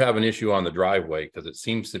 I do have an issue on the driveway because it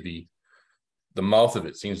seems to be, the mouth of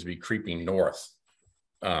it seems to be creeping north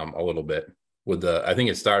a little bit. I think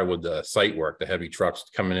it started with the site work, the heavy trucks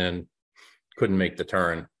coming in, couldn't make the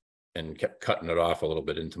turn and kept cutting it off a little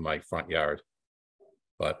bit into my front yard.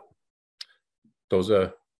 But those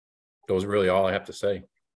are really all I have to say.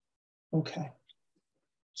 Okay.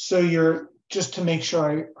 So you're, just to make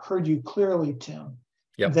sure I heard you clearly, Tim,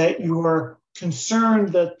 yep, that you are concerned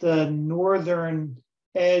that the northern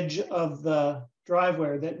edge of the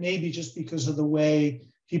driveway, that maybe just because of the way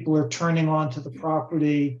people are turning onto the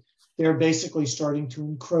property, they're basically starting to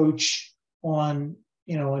encroach on,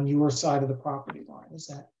 on your side of the property line. Is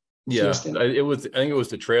that? Yeah, I think it was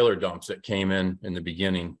the trailer dumps that came in the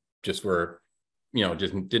beginning, just were,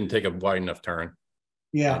 just didn't take a wide enough turn.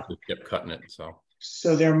 Yeah. Just kept cutting it.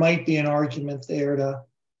 So there might be an argument there to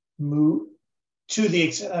move to the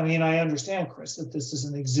extent, I understand, Chris, that this is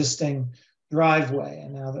an existing driveway,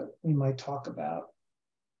 and now that we might talk about.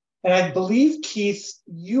 And I believe, Keith,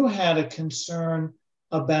 you had a concern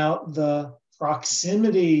about the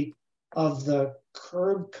proximity of the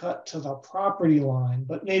curb cut to the property line,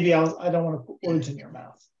 but maybe I don't want to put words in your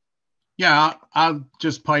mouth. Yeah, I'll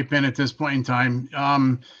just pipe in at this point in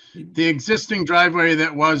time. The existing driveway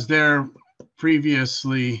that was there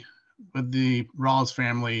previously with the Rawls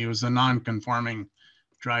family, it was a non-conforming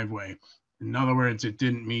driveway. In other words, it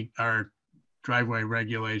didn't meet our driveway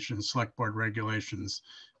regulations, select board regulations.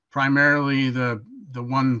 Primarily, the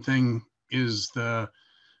one thing is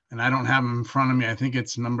and I don't have them in front of me, I think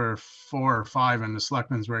it's number 4 or 5 in the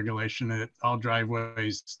selectmen's regulation that all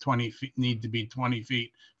driveways 20 feet need to be 20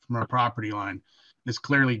 feet from a property line. This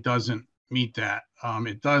clearly doesn't meet that.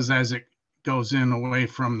 It does as it goes in away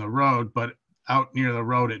from the road, but out near the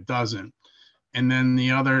road, it doesn't. And then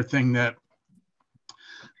the other thing that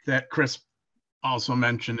Chris also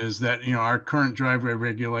mentioned is that, our current driveway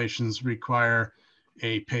regulations require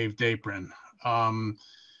a paved apron.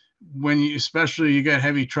 Especially you get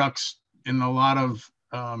heavy trucks and a lot of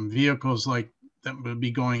vehicles like that would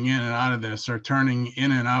be going in and out of this are turning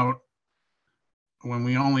in and out when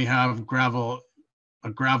we only have a gravel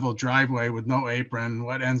driveway with no apron.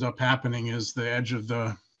 What ends up happening is the edge of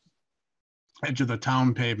the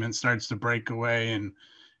town pavement starts to break away and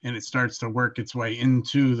it starts to work its way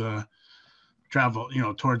into the travel,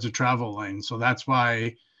 towards the travel lane. So that's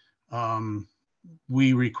why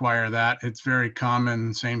we require that. It's very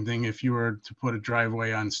common. Same thing if you were to put a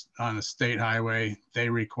driveway on a state highway, they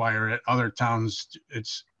require it. Other towns,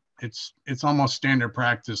 it's almost standard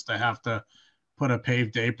practice to have to put a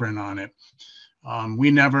paved apron on it. We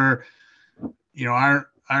never, our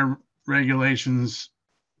regulations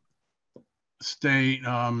state,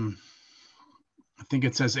 I think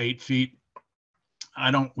it says 8 feet. I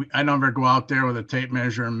never go out there with a tape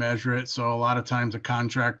measure and measure it. So a lot of times a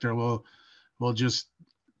contractor will just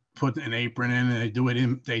put an apron in and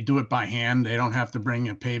they do it by hand. They don't have to bring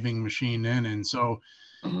a paving machine in. And so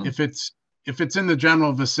if it's in the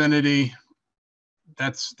general vicinity,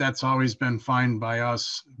 that's always been fine by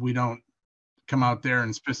us. We don't come out there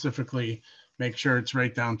and specifically make sure it's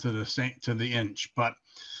right down to the inch. But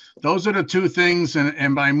those are the two things.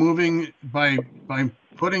 And by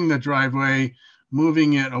putting the driveway,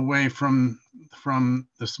 moving it away from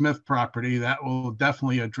the Smith property, that will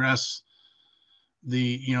definitely address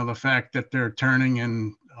the fact that they're turning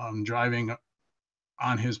and driving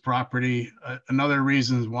on his property. Another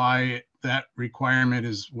reason why that requirement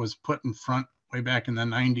was put in front way back in the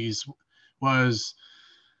 90s was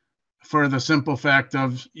for the simple fact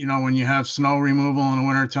of, when you have snow removal in the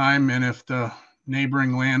wintertime, and if the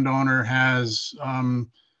neighboring landowner has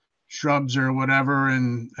shrubs or whatever,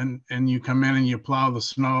 and you come in and you plow the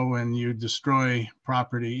snow and you destroy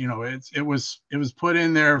property, it was put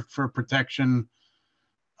in there for protection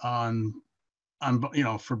on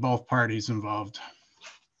for both parties involved.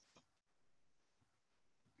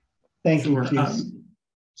 Thank you, Keith.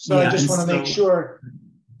 So I just want to make sure,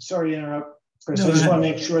 sorry to interrupt, Chris, I just want to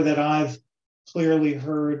make sure that I've clearly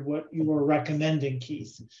heard what you were recommending,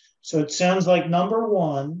 Keith. So it sounds like number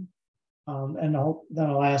one, and then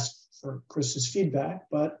I'll ask for Chris's feedback,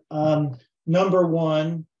 but number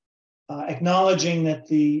one, acknowledging that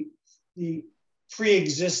the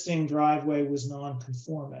pre-existing driveway was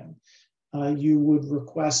non-conforming, you would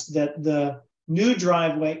request that the new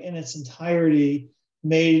driveway in its entirety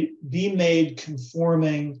may be made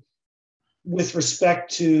conforming with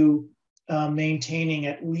respect to maintaining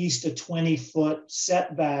at least a 20-foot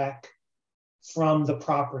setback from the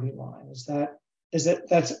property line.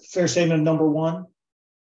 That's a fair statement, number one?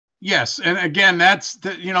 Yes, and again, that's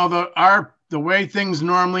the way things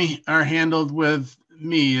normally are handled with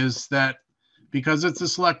me is that because it's a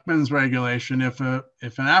selectman's regulation, if an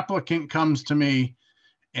applicant comes to me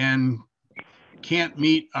and can't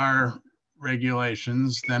meet our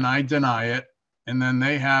regulations, then I deny it, and then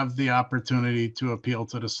they have the opportunity to appeal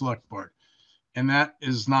to the select board. And that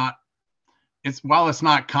is not, while it's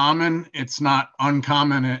not common, it's not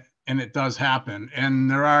uncommon, and it does happen. And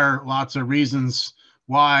there are lots of reasons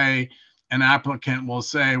why an applicant will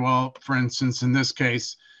say, well, for instance, in this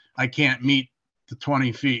case, I can't meet the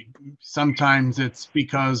 20 feet. Sometimes it's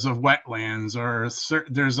because of wetlands, or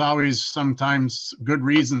there's always sometimes good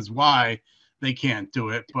reasons why they can't do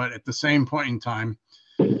it. But at the same point in time,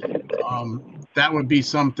 that would be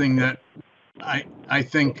something that I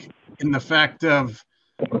think, in the fact of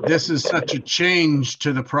this is such a change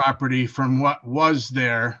to the property from what was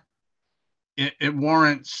there, it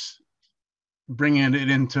warrants bringing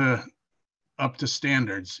it up to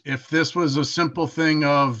standards. If this was a simple thing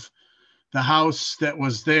of the house that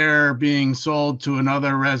was there being sold to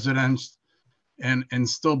another residence and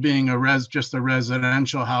still being just a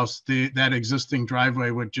residential house, that existing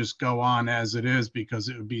driveway would just go on as it is because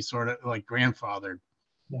it would be sort of like grandfathered.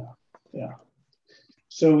 Yeah, yeah.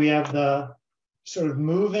 So we have the sort of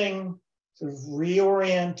moving, sort of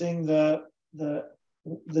reorienting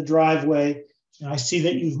the driveway. And I see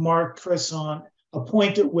that you've marked, Chris, on a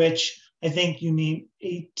point at which I think you mean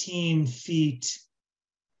 18 feet.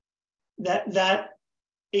 That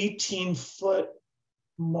 18-foot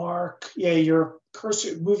mark, yeah, your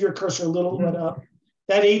cursor, move your cursor a little bit up.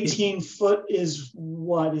 That 18-foot is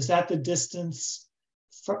what? Is that the distance?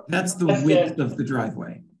 That's the width of the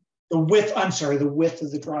driveway. The width, I'm sorry, the width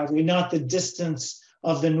of the driveway, not the distance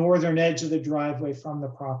of the northern edge of the driveway from the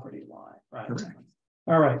property line, right? Correct.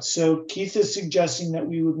 All right, so Keith is suggesting that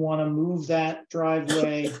we would want to move that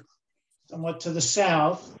driveway somewhat to the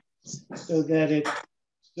south so that it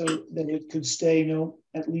could stay,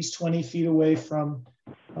 at least 20 feet away from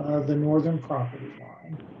the northern property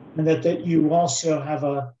line, and that you also have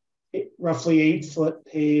a roughly 8-foot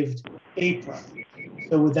paved apron.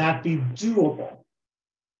 So would that be doable?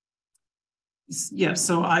 Yeah,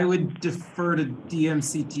 so I would defer to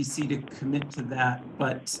DMCTC to commit to that,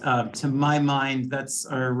 but to my mind, that's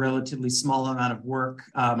a relatively small amount of work.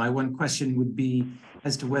 My one question would be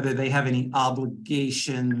as to whether they have any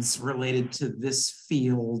obligations related to this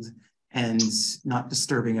field and not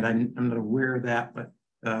disturbing it. I'm not aware of that, but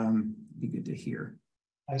it'd be good to hear.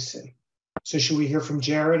 I see. So should we hear from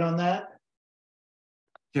Jared on that?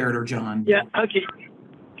 Jared or John? Yeah, okay.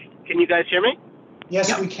 Can you guys hear me? Yes,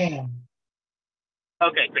 yeah. We can.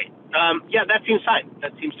 Okay, great. Yeah, that seems fine.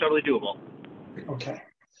 That seems totally doable. Okay.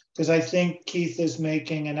 Because I think Keith is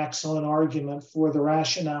making an excellent argument for the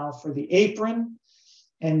rationale for the apron.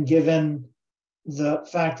 And given the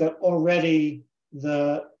fact that already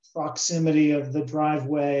the proximity of the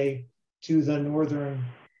driveway to the northern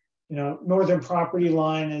property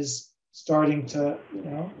line is starting to,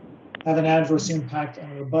 have an adverse impact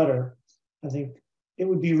on the butter, I think it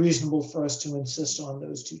would be reasonable for us to insist on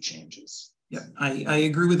those two changes. Yeah, I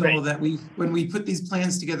agree with all of that. When we put these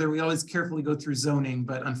plans together, we always carefully go through zoning,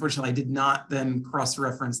 but unfortunately I did not then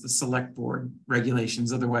cross-reference the select board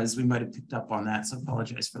regulations. Otherwise we might have picked up on that. So I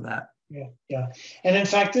apologize for that. Yeah. And in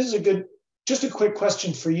fact, this is just a quick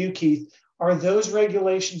question for you, Keith. Are those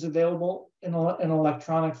regulations available in an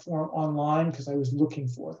electronic form online? Because I was looking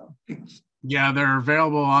for them. Yeah, they're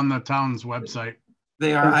available on the town's website.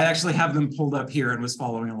 They are. I actually have them pulled up here and was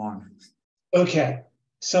following along. Okay.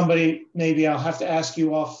 Somebody, maybe I'll have to ask you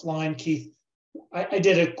offline, Keith. I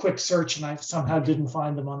did a quick search and I somehow didn't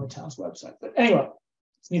find them on the town's website. But anyway,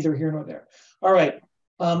 it's neither here nor there. All right.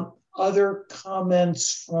 Other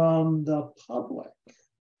comments from the public?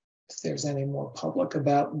 If there's any more public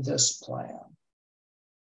about this plan.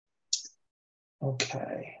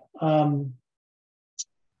 Okay.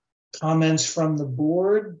 Comments from the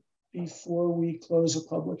board before we close a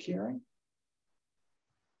public hearing?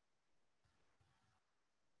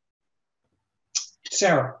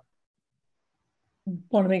 Sarah.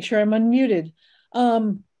 Want to make sure I'm unmuted.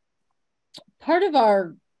 Part of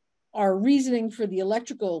our reasoning for the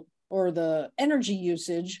electrical or the energy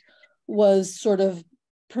usage was sort of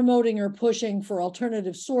promoting or pushing for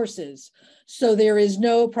alternative sources. So there is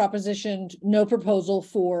no proposal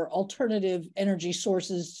for alternative energy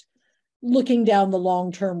sources looking down the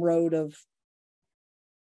long-term road of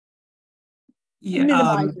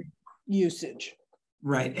minimizing usage.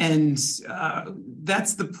 Right, and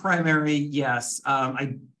that's the primary, yes.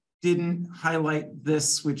 I didn't highlight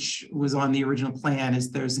this, which was on the original plan, is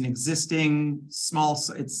there's an existing small,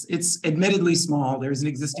 it's admittedly small, there's an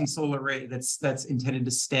existing solar array that's intended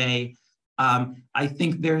to stay. I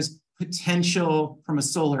think there's potential from a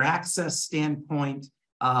solar access standpoint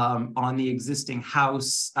on the existing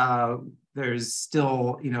house. There's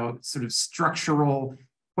still, sort of structural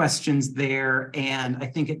questions there. And I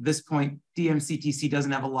think at this point, DMCTC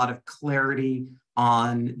doesn't have a lot of clarity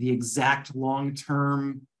on the exact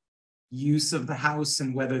long-term use of the house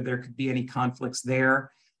and whether there could be any conflicts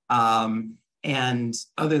there. And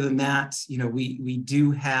other than that, we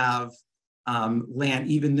do have land.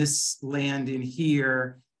 Even this land in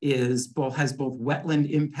here has both wetland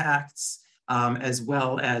impacts as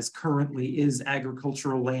well as currently is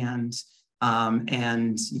agricultural land.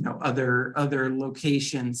 And other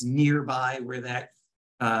locations nearby where that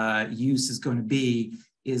use is going to be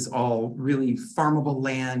is all really farmable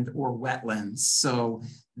land or wetlands. So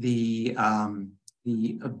the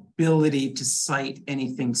ability to cite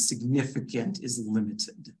anything significant is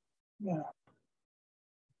limited. Yeah.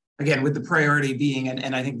 Again, with the priority being,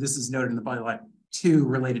 and I think this is noted in the bylaw too,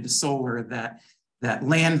 related to solar, that that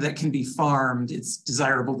land that can be farmed, it's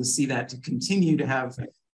desirable to see that to continue to have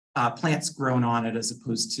plants grown on it as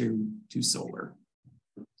opposed to solar.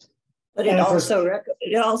 But it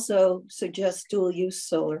also suggests dual use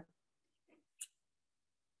solar.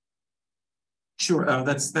 Sure,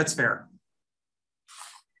 that's fair.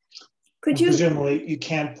 Could you? Presumably, you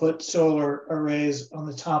can't put solar arrays on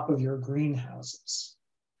the top of your greenhouses.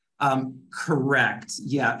 Correct.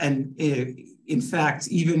 Yeah, and in fact,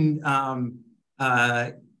 even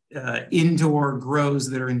indoor grows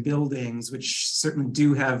that are in buildings, which certainly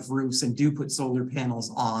do have roofs and do put solar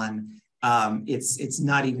panels on, it's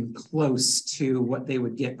not even close to what they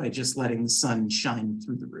would get by just letting the sun shine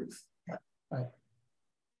through the roof. Right.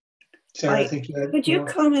 Sarah, I think you had, could you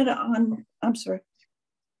comment on? I'm sorry.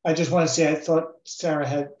 I just want to say I thought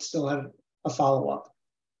Sarah still had a follow-up.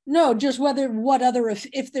 No, just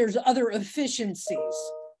if there's other efficiencies.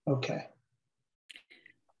 Okay.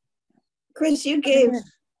 Chris, you gave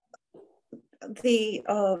the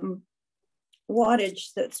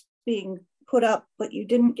wattage that's being put up, but you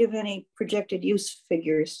didn't give any projected use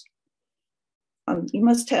figures. You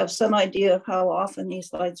must have some idea of how often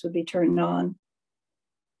these lights would be turned on.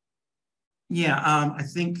 Yeah, I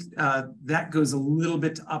think that goes a little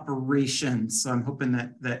bit to operations. So I'm hoping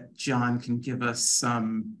that John can give us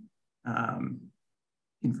some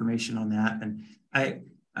information on that. And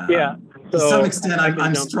to some extent,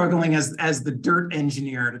 I'm struggling as the dirt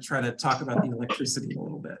engineer to try to talk about the electricity a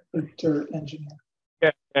little bit. The dirt engineer.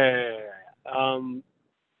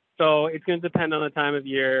 So it's going to depend on the time of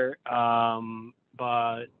year,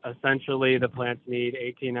 but essentially the plants need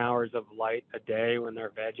 18 hours of light a day when they're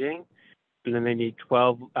vegging. And then they need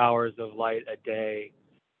 12 hours of light a day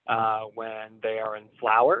when they are in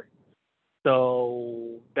flower.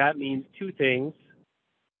 So that means two things.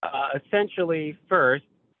 Essentially, first,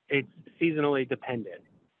 it's seasonally dependent.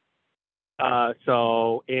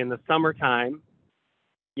 So in the summertime,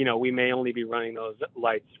 we may only be running those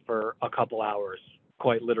lights for a couple hours,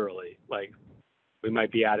 quite literally. Like we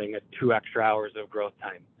might be adding 2 extra hours of growth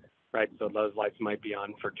time, right? So those lights might be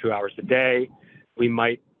on for 2 hours a day. We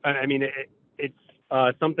might, it's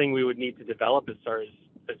something we would need to develop as far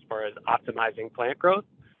as optimizing plant growth,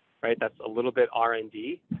 right? That's a little bit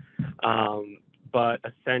R&D, but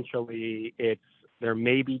essentially there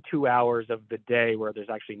may be 2 hours of the day where there's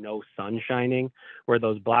actually no sun shining, where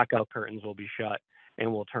those blackout curtains will be shut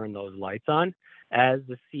and we'll turn those lights on. As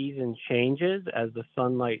the season changes, as the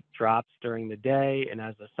sunlight drops during the day and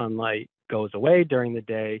as the sunlight goes away during the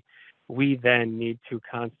day, we then need to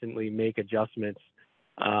constantly make adjustments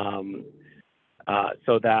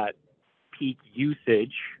so that peak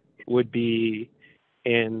usage would be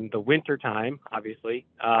in the winter time, obviously,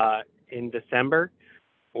 in December,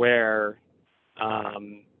 where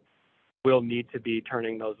we'll need to be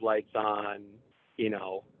turning those lights on,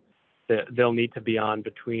 they'll need to be on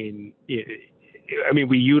between,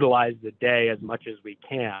 we utilize the day as much as we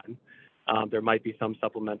can. There might be some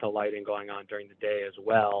supplemental lighting going on during the day as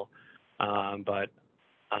well. But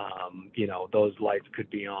those lights could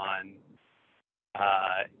be on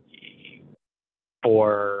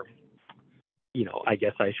for, I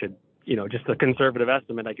guess I should, just a conservative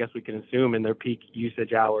estimate, I guess we can assume in their peak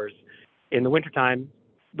usage hours in the wintertime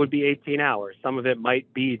would be 18 hours. Some of it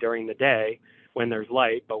might be during the day when there's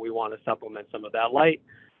light, but we want to supplement some of that light.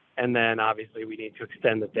 And then obviously we need to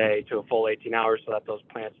extend the day to a full 18 hours so that those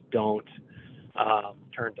plants don't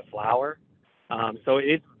turn to flower. So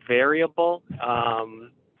it's variable.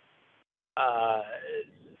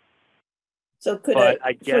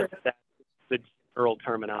 I guess that's the general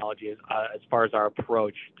terminology as far as our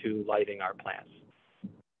approach to lighting our plants.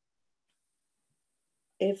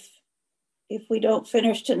 If we don't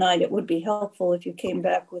finish tonight, it would be helpful if you came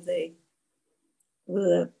back with a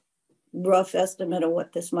rough estimate of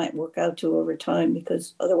what this might work out to over time,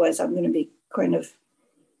 because otherwise I'm going to be kind of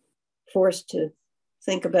forced to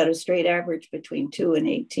think about a straight average between 2 and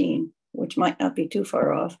 18, which might not be too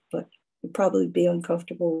far off, but you'd probably be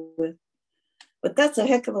uncomfortable with. But that's a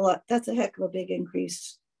heck of a lot. That's a heck of a big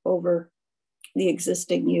increase over the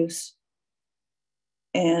existing use.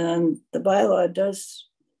 And the bylaw does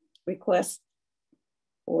request,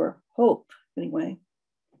 or hope anyway,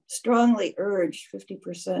 strongly urge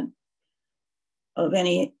 50% of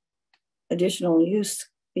any additional use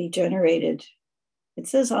be generated. It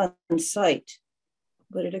says on site,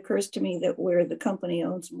 but it occurs to me that where the company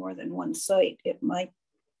owns more than one site, it might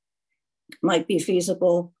be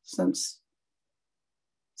feasible since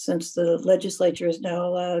the legislature has now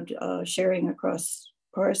allowed sharing across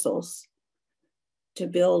parcels to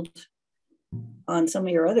build on some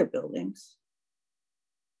of your other buildings.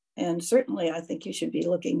 And certainly I think you should be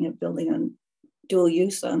looking at building on dual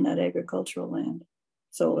use on that agricultural land,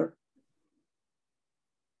 solar.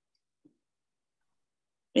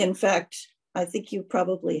 In fact, I think you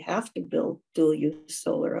probably have to build dual use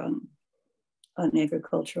solar on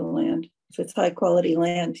agricultural land. If it's high quality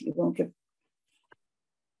land, you won't get,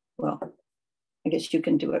 well, I guess you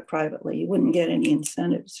can do it privately. You wouldn't get any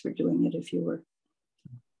incentives for doing it if you were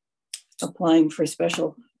applying for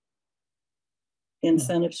special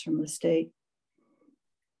incentives from the state.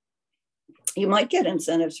 You might get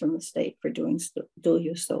incentives from the state for doing dual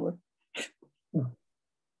use solar.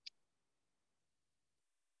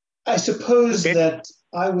 I suppose that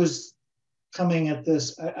I was coming at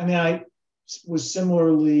this, I mean, I was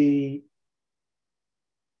similarly,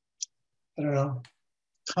 I don't know,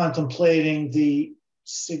 contemplating the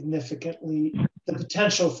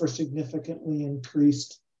potential for significantly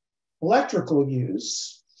increased electrical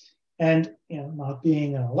use. And, you know, not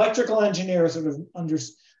being an electrical engineer, sort of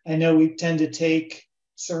I know we tend to take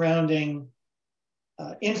surrounding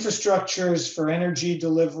infrastructures for energy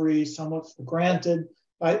delivery somewhat for granted.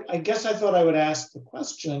 I guess I thought I would ask the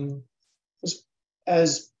question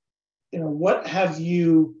as you know, what have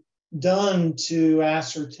you done to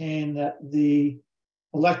ascertain that the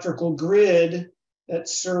electrical grid that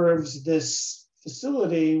serves this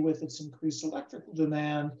facility with its increased electrical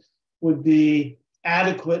demand would be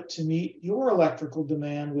adequate to meet your electrical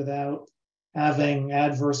demand without having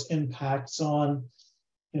adverse impacts on,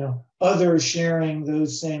 you know, others sharing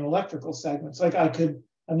those same electrical segments? Like I could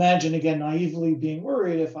imagine, again, naively being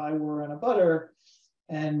worried if I were in a butter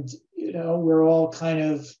and, you know, we're all kind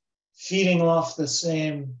of feeding off the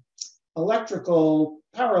same electrical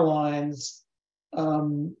power lines,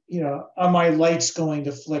 you know, are my lights going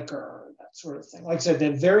to flicker? That sort of thing. Like I said,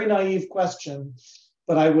 that very naive question,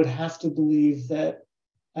 but I would have to believe that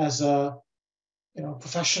as a, you know,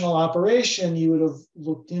 professional operation, you would have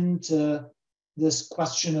looked into this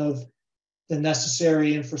question of the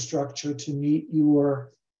necessary infrastructure to meet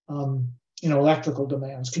your, you know, electrical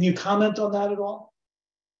demands. Can you comment on that at all?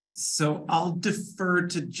 So I'll defer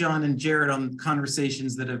to John and Jared on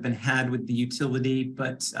conversations that have been had with the utility,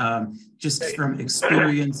 but just from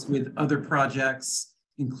experience with other projects,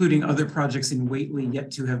 including other projects in Whately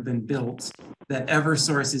yet to have been built, that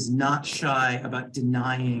Eversource is not shy about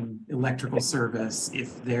denying electrical service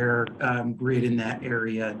if their grid in that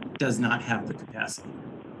area does not have the capacity.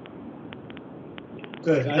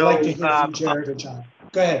 Good. I'd like to hear from Jared or John.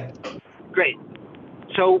 Go ahead. Great.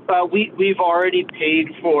 So we've already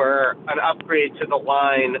paid for an upgrade to the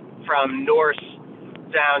line from Norse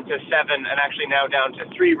down to 7 and actually now down to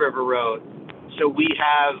 3 River Road. So we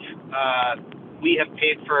have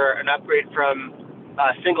paid for an upgrade from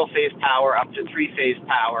single phase power up to 3-phase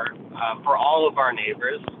power for all of our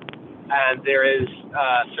neighbors. And there is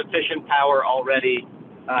sufficient power already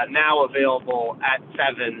now available at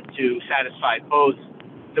 7 to satisfy both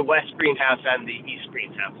the west greenhouse and the east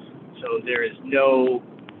greenhouse. So there is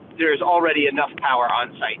already enough power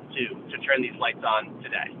on site to turn these lights on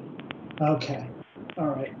today. Okay, all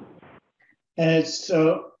right. And it's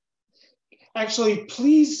so, actually,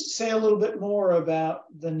 please say a little bit more about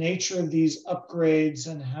the nature of these upgrades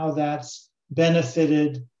and how that's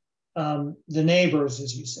benefited the neighbors,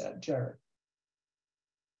 as you said, Jared.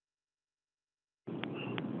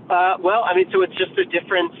 Well, I mean, so it's just a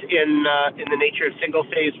difference in the nature of single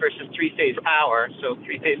phase versus 3-phase power. So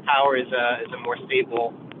 3-phase power is a more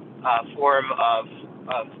stable form of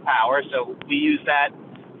power. So we use that,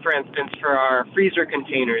 for instance, for our freezer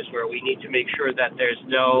containers, where we need to make sure that there's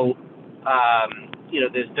no,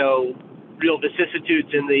 there's no real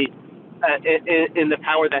vicissitudes in the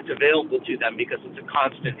power that's available to them, because it's a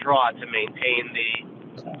constant draw to maintain the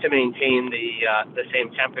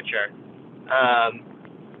same temperature.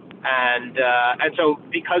 And so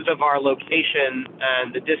because of our location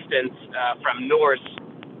and the distance from Norse,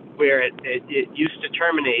 where it used to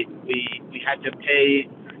terminate, we had to pay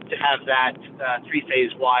to have that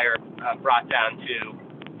 3-phase wire brought down to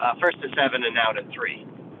first to 7 and now to 3.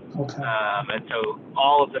 Okay. And so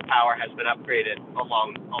all of the power has been upgraded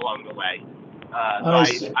along the way. I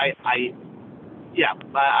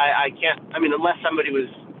can't. I mean, unless somebody was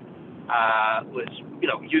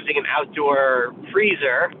using an outdoor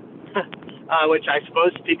freezer, which I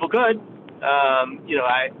suppose people could,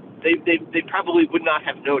 they probably would not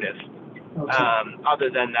have noticed. Okay. Other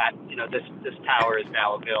than that, this power is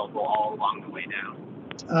now available all along the way down.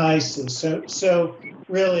 I see. So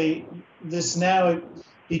really, this now,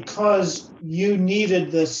 because you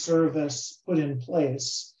needed this service put in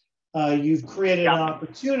place, you've created an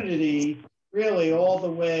opportunity really all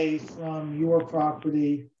the way from your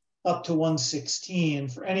property up to 116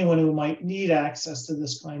 for anyone who might need access to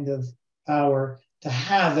this kind of power to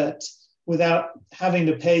have it without having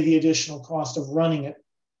to pay the additional cost of running it.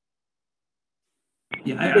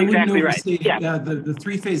 Yeah, I wouldn't Exactly right. overstate. Yeah. The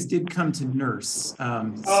three-phase did come to Nurse.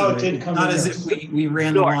 It did come to not Nurse. as if we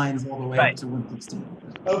ran Sure. the lines all the way Right. up to 116.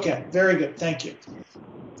 Okay, very good. Thank you.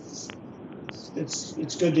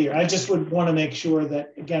 It's good to hear. I just would want to make sure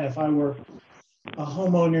that, again, if I were a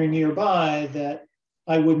homeowner nearby, that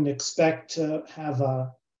I wouldn't expect to have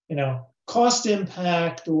a, cost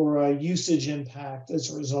impact or a usage impact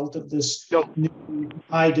as a result of this new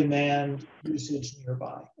high demand usage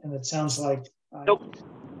nearby. And it sounds like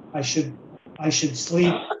I should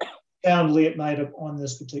sleep soundly at night on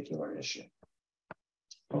this particular issue.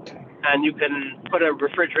 Okay. And you can put a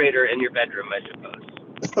refrigerator in your bedroom, I suppose.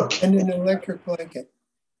 Okay. And an electric blanket.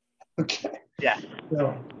 Okay. Yeah.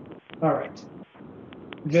 So, all right.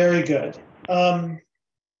 Very good.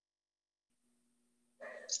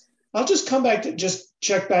 I'll just come back to just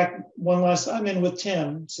check back one last time in with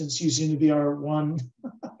Tim, since you seem to be our one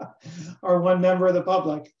member of the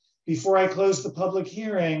public. Before I close the public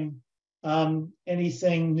hearing,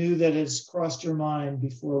 anything new that has crossed your mind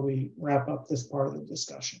before we wrap up this part of the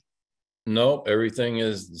discussion? No, everything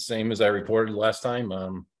is the same as I reported last time.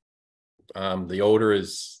 The odor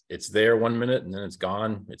it's there 1 minute and then it's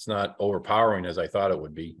gone. It's not overpowering as I thought it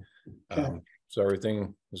would be. Okay. So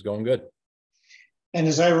everything is going good. And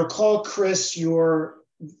as I recall, Chris, your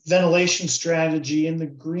ventilation strategy in the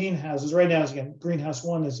greenhouses right now is, again, greenhouse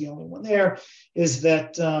 1 is the only one there, is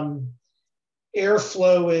that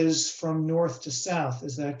airflow is from north to south.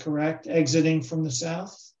 Is that correct? Exiting from the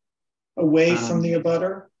south, away from the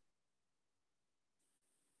abutter?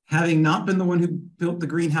 Having not been the one who built the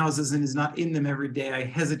greenhouses and is not in them every day, I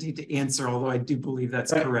hesitate to answer, although I do believe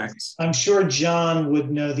that's correct. I'm sure John would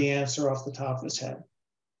know the answer off the top of his head.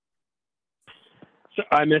 So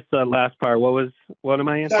I missed the last part. What am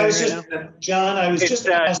I answering now? John, I was just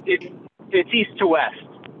asking. It's east to west.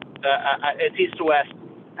 It's east to west,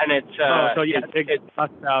 and it's it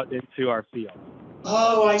cuts out into our field.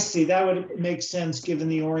 Oh, I see. That would make sense given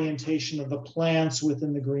the orientation of the plants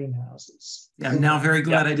within the greenhouses. Yeah, I'm now very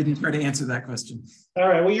glad I didn't try to answer that question. All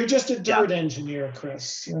right. Well, you're just a dirt engineer,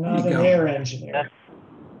 Chris. You're not an air engineer.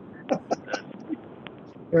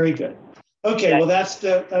 Very good. Okay. Well, that's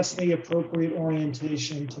the appropriate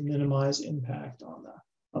orientation to minimize impact on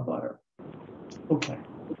the abutter. Okay.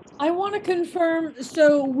 I want to confirm.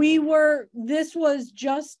 So this was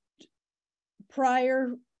just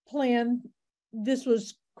prior plan. This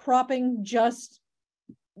was cropping just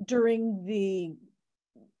during the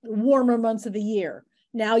warmer months of the year.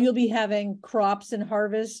 Now you'll be having crops and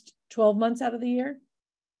harvest 12 months out of the year?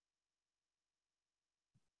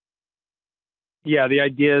 Yeah, the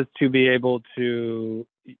idea is to be able to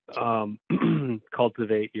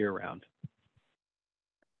cultivate year round.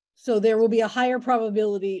 So there will be a higher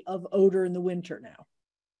probability of odor in the winter now.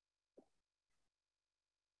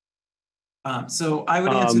 So I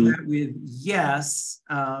would answer that with yes,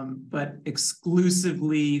 but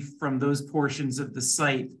exclusively from those portions of the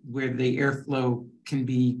site where the airflow can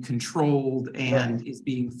be controlled and is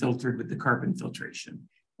being filtered with the carbon filtration.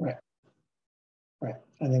 Right. Right.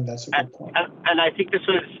 I think that's a good point. And I think this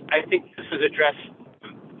was addressed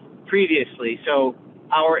previously. So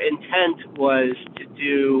our intent was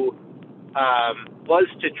to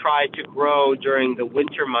try to grow during the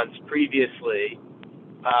winter months previously.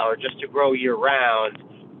 Or just to grow year round,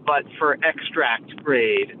 but for extract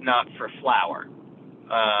grade, not for flower.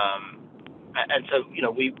 And so,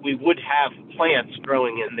 we would have plants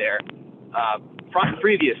growing in there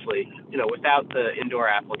previously, without the indoor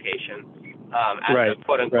application as a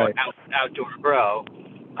quote unquote outdoor grow.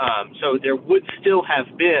 So there would still have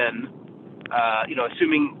been,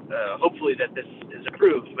 assuming hopefully that this is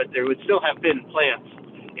approved, but there would still have been plants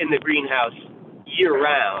in the greenhouse year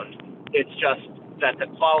round. It's just that the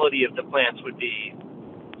quality of the plants would be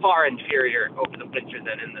far inferior over the winter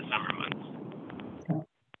than in the summer months.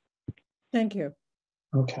 Thank you.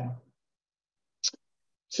 Okay.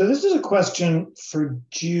 So this is a question for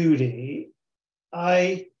Judy.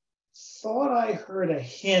 I thought I heard a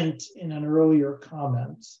hint in an earlier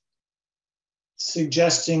comment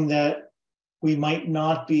suggesting that we might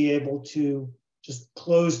not be able to just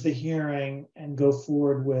close the hearing and go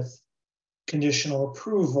forward with conditional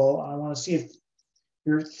approval. I want to see if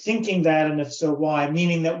you're thinking that, and if so, why?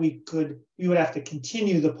 Meaning that we would have to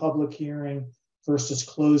continue the public hearing versus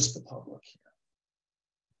close the public hearing.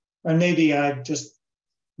 And maybe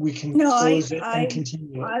we can close it and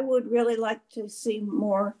continue it. I would really like to see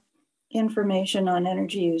more information on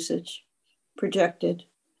energy usage projected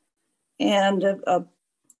and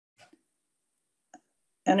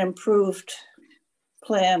an improved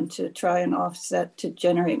plan to try and offset to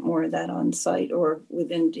generate more of that on site or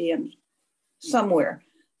within DM somewhere,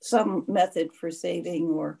 some method for saving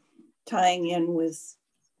or tying in with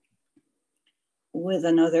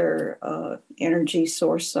another energy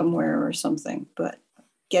source somewhere or something, but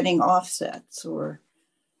getting offsets. Or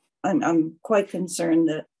I'm quite concerned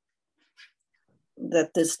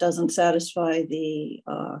that this doesn't satisfy the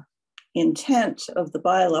intent of the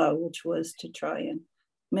bylaw, which was to try and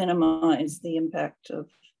minimize the impact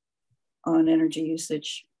on energy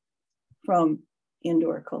usage from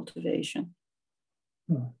indoor cultivation.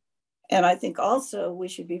 And I think also we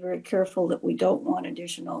should be very careful that we don't want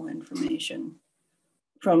additional information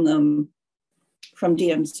from them, from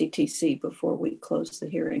DMCTC, before we close the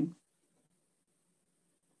hearing.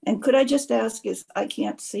 And could I just ask, I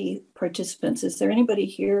can't see participants. Is there anybody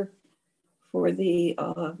here for the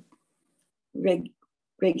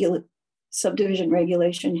subdivision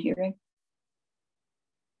regulation hearing?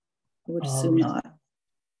 I would assume not.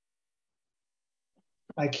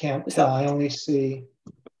 I can't tell. I only see,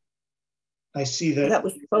 I see that. That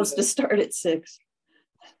was supposed to start at 6.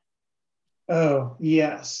 Oh,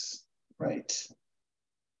 yes, right.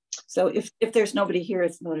 So if there's nobody here,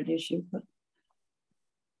 it's not an issue. But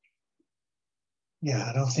yeah,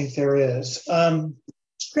 I don't think there is.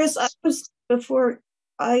 Chris, I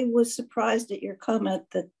was surprised at your comment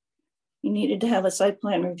that you needed to have a site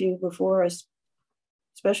plan review before a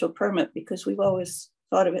special permit, because we've always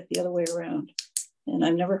thought of it the other way around. And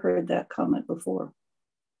I've never heard that comment before.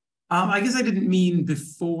 I guess I didn't mean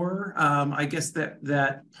before. I guess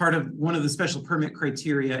that part of one of the special permit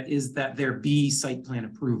criteria is that there be site plan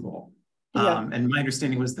approval. Yeah. And my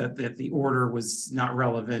understanding was that the order was not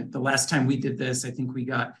relevant. The last time we did this, I think we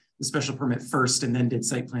got the special permit first and then did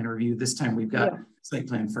site plan review. This time we've got site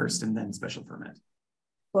plan first and then special permit.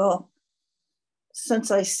 Well,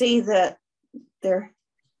 since I see that there's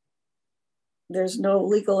no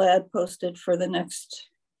legal ad posted for the next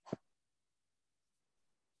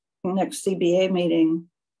CBA meeting,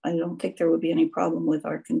 I don't think there would be any problem with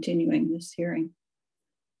our continuing this hearing.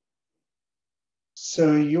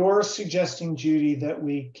 So you're suggesting, Judy, that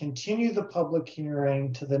we continue the public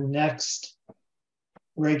hearing to the next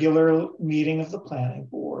regular meeting of the planning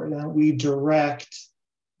board, and we direct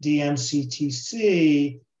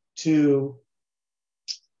DMCTC to,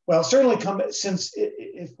 well, certainly come, since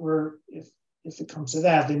if it comes to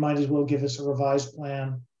that, they might as well give us a revised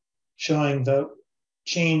plan showing the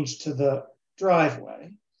change to the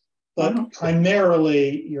driveway. But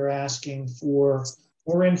primarily you're asking for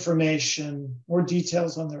more information, more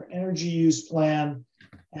details on their energy use plan,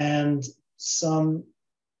 and some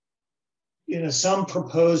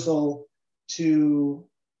proposal to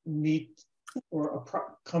meet or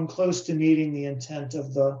come close to meeting the intent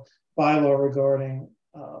of the bylaw regarding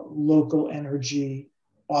local energy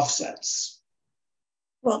offsets.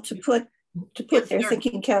 Well, to put their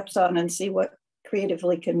thinking caps on and see what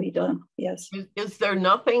creatively can be done. Yes. Is there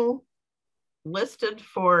nothing listed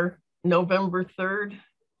for November 3rd?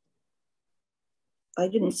 I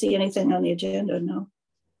didn't see anything on the agenda, no.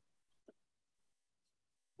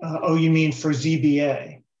 Oh, you mean for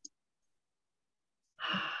ZBA?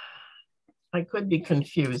 I could be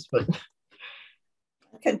confused, but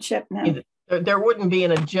I can check now. There wouldn't be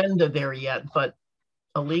an agenda there yet, but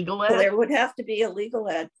a legal ad? Well, there would have to be a legal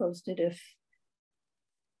ad posted if.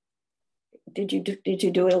 Did you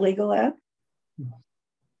do a legal ad?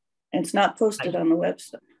 And it's not posted on the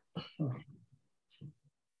website.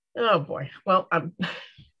 Oh boy. Well,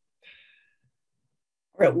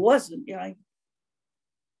 or it wasn't. Yeah.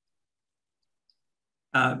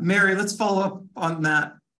 Mary, let's follow up on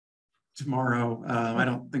that tomorrow. I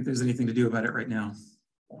don't think there's anything to do about it right now.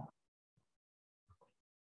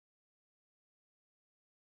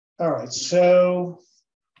 All right, so.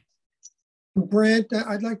 Brant,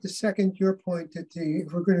 I'd like to second your point that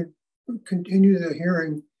if we're going to continue the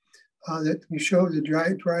hearing, that we show the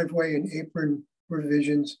driveway and apron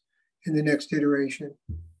revisions in the next iteration.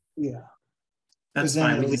 Yeah. That's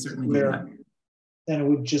fine, we can certainly do that. Then it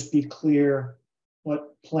would just be clear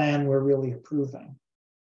what plan we're really approving.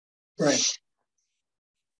 Right.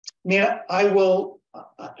 I mean, I will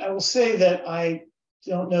say that I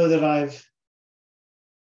don't know that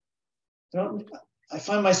I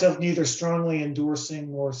find myself neither strongly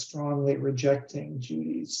endorsing nor strongly rejecting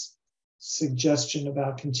Judy's suggestion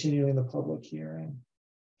about continuing the public hearing.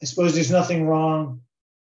 I suppose there's nothing wrong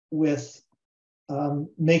with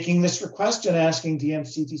making this request and asking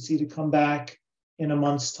DMCTC to come back in a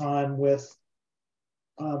month's time with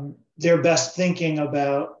their best thinking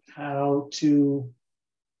about how to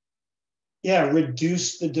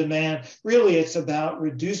reduce the demand. Really, it's about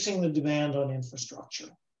reducing the demand on infrastructure.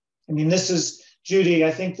 I mean, this is, Judy,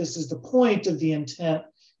 I think this is the point of the intent.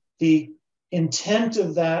 The intent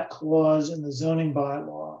of that clause in the zoning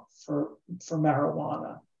bylaw for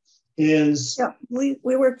marijuana is... Yeah, we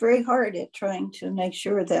worked very hard at trying to make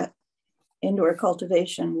sure that indoor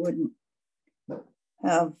cultivation wouldn't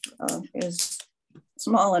have as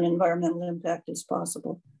small an environmental impact as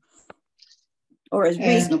possible, or as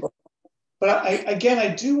reasonable. But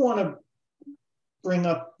I do want to bring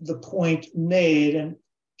up the point made and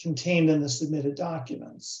contained in the submitted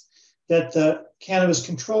documents that the Cannabis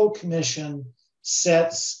Control Commission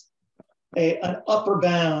sets an upper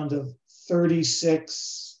bound of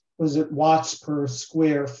 36, was it watts per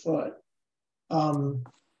square foot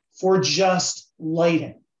for just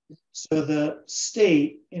lighting. So the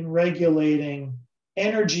state, in regulating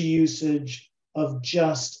energy usage of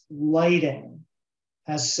just lighting,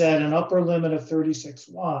 has set an upper limit of 36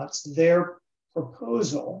 watts. Their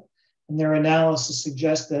proposal and their analysis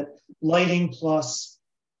suggests that lighting plus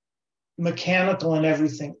mechanical and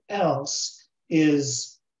everything else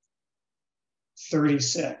is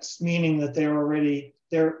 36, meaning that they're already,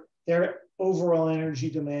 their overall energy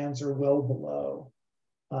demands are well below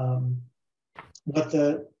what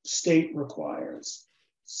the state requires.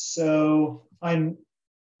 So I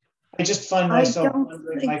just find myself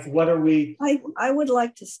wondering, like, what are we? I would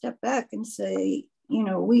like to step back and say, you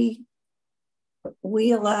know, we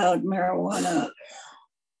allowed marijuana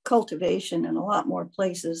cultivation in a lot more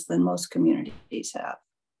places than most communities have.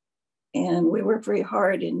 And we worked very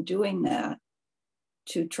hard in doing that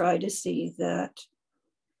to try to see that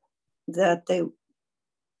they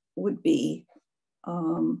would be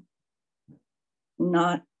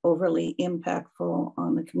not overly impactful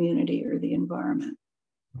on the community or the environment.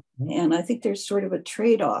 And I think there's sort of a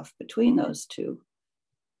trade-off between those two.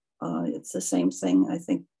 It's the same thing, I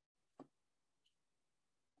think.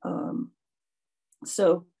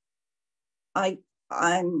 So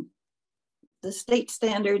the state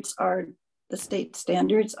standards are the state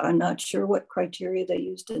standards. I'm not sure what criteria they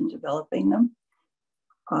used in developing them.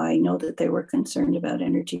 I know that they were concerned about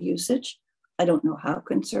energy usage. I don't know how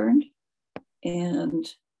concerned. And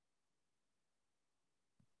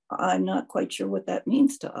I'm not quite sure what that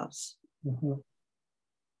means to us. Mm-hmm.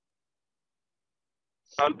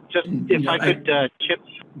 Just if I could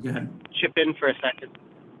chip in for a second.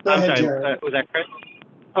 I'm sorry, was that Chris?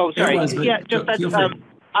 Oh, sorry. Yeah, just that.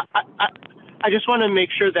 I just want to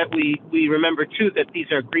make sure that we remember too that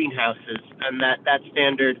these are greenhouses, and that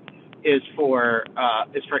standard is for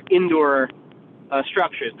indoor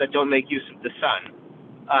structures that don't make use of the sun.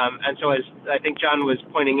 And so, as I think John was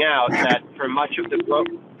pointing out, that for much of the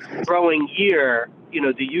growing year, you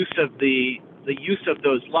know, the use of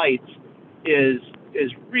those lights is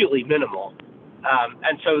really minimal.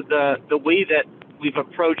 And so the way that we've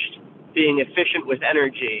approached being efficient with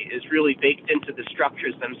energy is really baked into the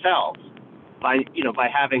structures themselves. By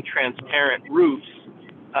having transparent roofs,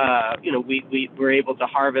 we were able to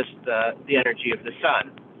harvest the energy of the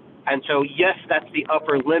sun. And so, yes, that's the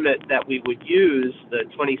upper limit that we would use. The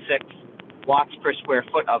 26 watts per square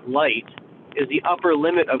foot of light is the upper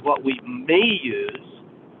limit of what we may use.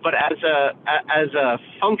 But as a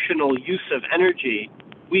functional use of energy,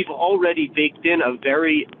 we've already baked in a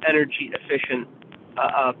very energy efficient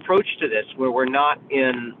approach to this, where we're not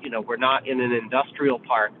in an industrial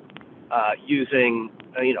park using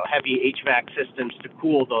heavy HVAC systems to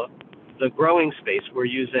cool the growing space. We're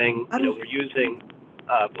using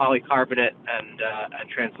polycarbonate and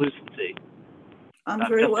translucency. I'm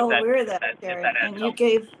very well aware of that, Derek, and you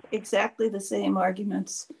gave exactly the same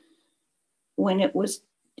arguments when it was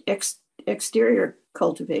exterior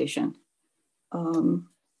cultivation.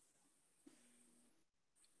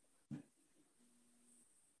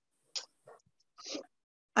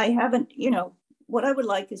 I haven't, what I would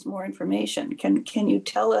like is more information. Can you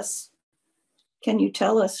tell us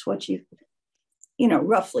what you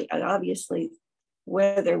roughly, obviously,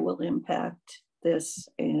 weather will impact this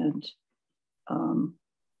and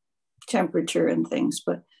temperature and things,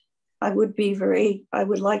 but I would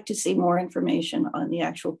like to see more information on the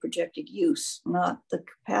actual projected use, not the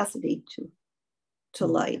capacity to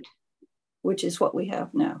light, which is what we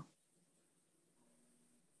have now.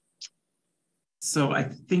 So I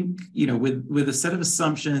think, with a set of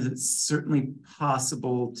assumptions, it's certainly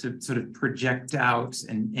possible to sort of project out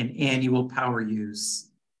an annual power use.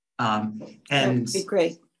 And that would be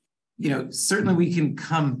great. Certainly we can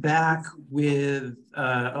come back with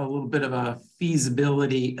a little bit of a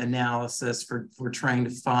feasibility analysis for trying to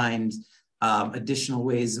find additional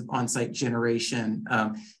ways of on-site generation.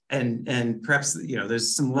 And perhaps,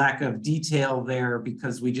 there's some lack of detail there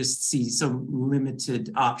because we just see some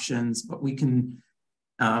limited options, but we can,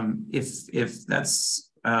 if that's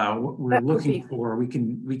what we're looking for, we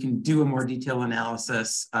can do a more detailed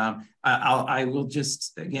analysis. I will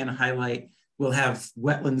just again highlight, we'll have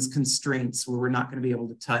wetlands constraints where we're not going to be able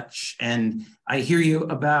to touch. And I hear you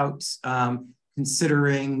about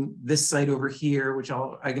considering this site over here, which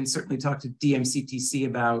I can certainly talk to DMCTC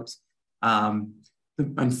about.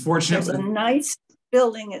 Unfortunately, there's a nice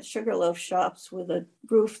building at Sugarloaf Shops with a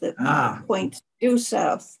roof that points due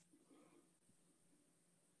south.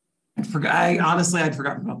 I'd forgotten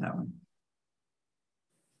about that one.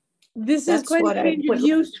 This is quite a change of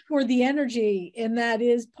use for the energy, and that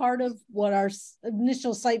is part of what our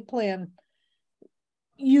initial site plan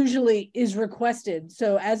usually is requested.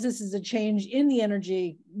 So as this is a change in the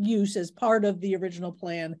energy use as part of the original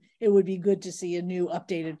plan, it would be good to see a new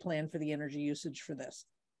updated plan for the energy usage for this.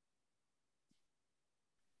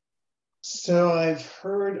 So I've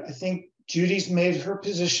heard, I think Judy's made her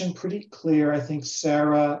position pretty clear. I think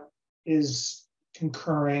Sarah is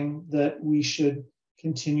concurring that we should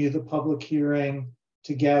continue the public hearing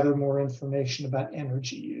to gather more information about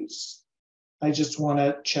energy use. I just want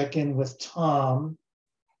to check in with Tom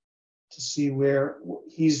to see where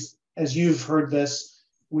he's, as you've heard this,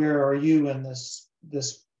 where are you in this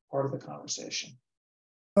part of the conversation?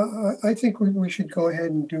 I think we should go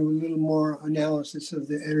ahead and do a little more analysis of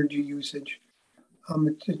the energy usage.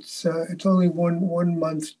 It's only one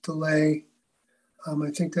month delay.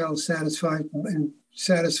 I think that'll satisfy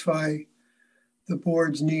the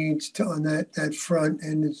board's needs on that front.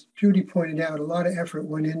 And as Judy pointed out, a lot of effort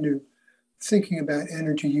went into thinking about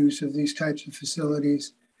energy use of these types of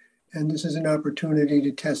facilities. And this is an opportunity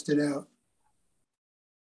to test it out.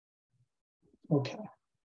 Okay.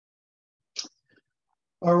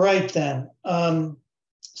 All right then.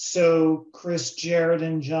 So Chris, Jared,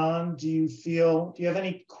 and John, do you have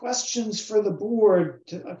any questions for the board?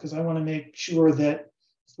 Because I want to make sure that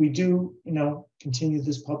if we do, continue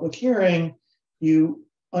this public hearing, you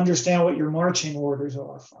understand what your marching orders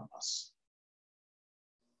are from us.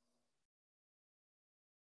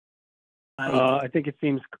 I think it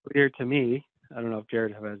seems clear to me. I don't know if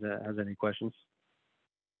Jared has any questions.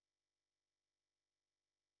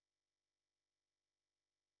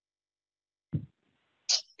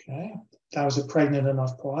 Okay, that was a pregnant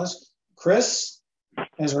enough pause. Chris,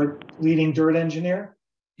 as our leading dirt engineer.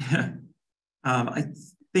 I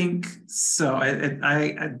think so.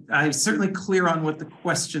 I'm certainly clear on what the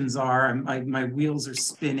questions are. My wheels are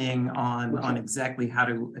spinning on exactly how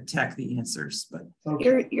to attack the answers. But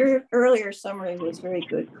okay. Your earlier summary was very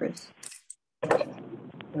good, Chris. Okay,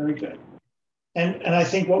 very good. And I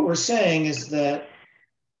think what we're saying is that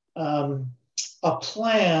a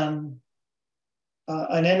plan,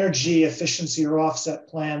 an energy efficiency or offset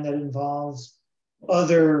plan that involves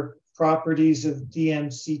other properties of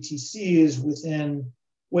DMCTCs within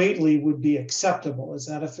Whately would be acceptable. Is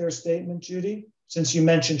that a fair statement, Judy? Since you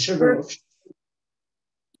mentioned Sugarloaf.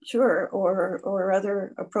 Sure, or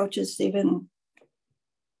other approaches even.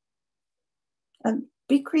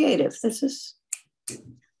 Be creative. This is.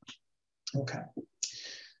 Okay.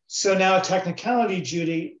 So now technicality,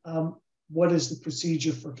 Judy, what is the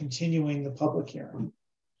procedure for continuing the public hearing?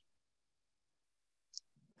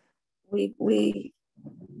 We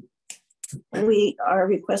are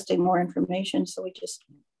requesting more information, so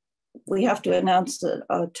we have to announce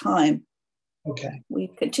a time. Okay. You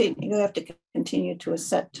have to continue to a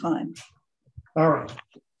set time. All right.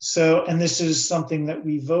 So, and this is something that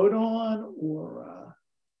we vote on, or?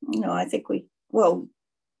 No, I think you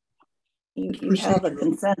have a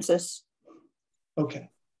consensus. Okay.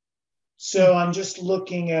 So I'm just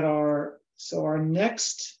looking at our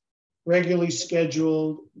next regularly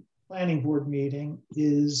scheduled planning board meeting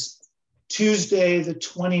is Tuesday, the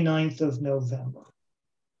 29th of November,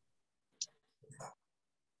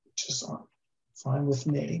 which is fine with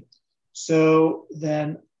me. So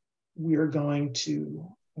then we're going to,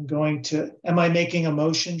 am I making a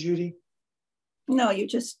motion, Judy? No, you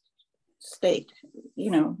just state,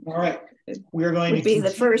 All right. We're going to be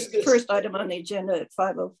the first item on the agenda at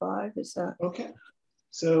 5:05. Is that okay?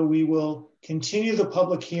 So we will continue the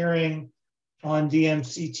public hearing on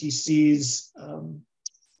DMCTC's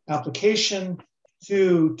application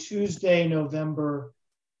to Tuesday, November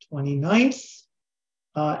 29th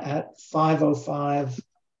at 5:05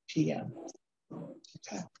 p.m.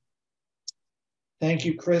 Okay. Thank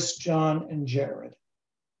you, Chris, John, and Jared.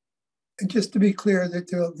 And just to be clear, that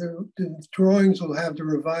the drawings will have the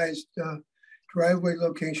revised driveway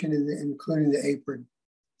location, including the apron.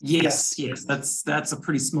 Yes, that's a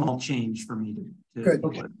pretty small change for me to Good.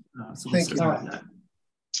 Okay. So Thank we'll you. All right. that.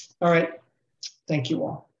 All right. Thank you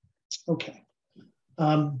all. Okay.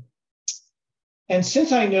 And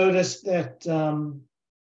since I noticed that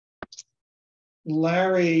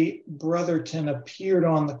Larry Brotherton appeared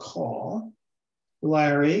on the call,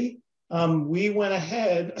 Larry, we went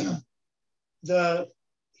ahead. The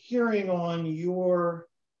hearing on your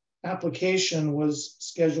application was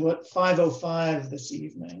scheduled at 5:05 this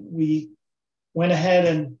evening. We went ahead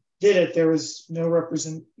and did it. There was no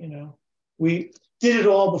we did it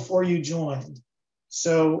all before you joined.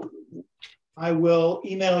 So I will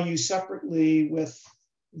email you separately with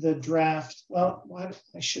the draft. Well,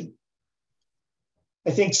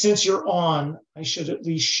 I think since you're on, I should at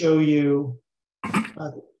least show you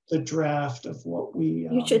the draft of what we.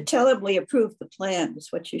 You should tell him we approve the plan,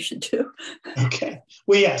 is what you should do. Okay.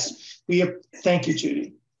 Well, yes, thank you,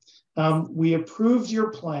 Judy. We approved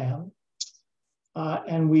your plan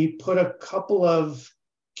and we put a couple of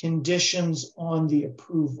conditions on the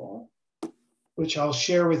approval, which I'll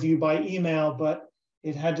share with you by email, but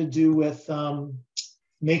it had to do with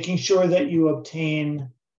making sure that you obtain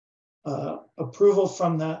approval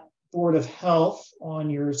from the Board of Health on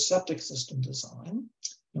your septic system design,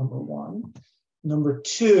 number one. Number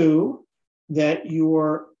two, that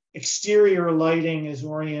your exterior lighting is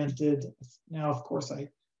oriented. Now, of course, I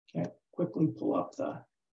can't quickly pull up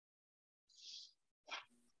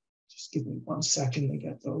just give me 1 second to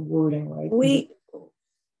get the wording right. Go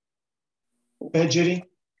ahead, Judy.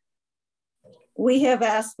 We have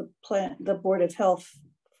asked the Board of Health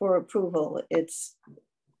for approval. It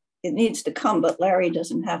needs to come, but Larry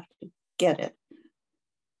doesn't have to get it.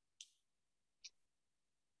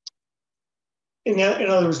 In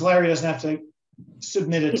other words, Larry doesn't have to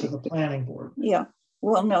submit it to the planning board. Yeah.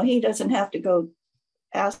 Well, no, he doesn't have to go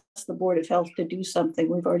ask the Board of Health to do something.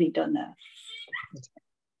 We've already done that.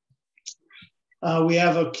 We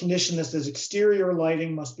have a condition that says exterior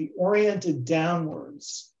lighting must be oriented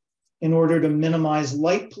downwards in order to minimize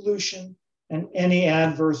light pollution and any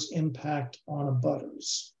adverse impact on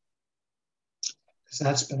abutters. Because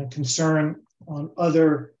that's been a concern on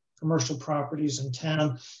other commercial properties in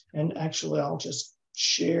town. And actually, I'll just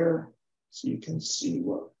share so you can see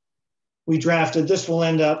what we drafted. This will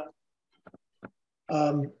end up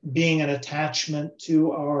being an attachment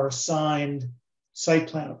to our signed site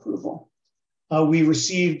plan approval. We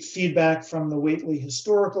received feedback from the Whately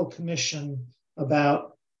Historical Commission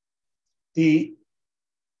about the,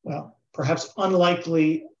 perhaps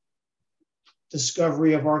unlikely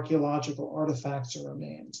discovery of archaeological artifacts or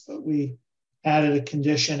remains, but we added a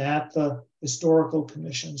condition at the Historical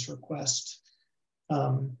Commission's request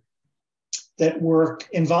that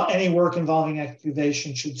any work involving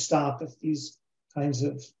excavation should stop if these kinds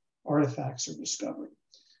of artifacts are discovered.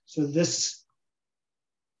 So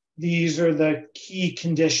these are the key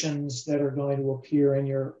conditions that are going to appear in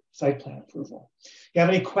your site plan approval. You have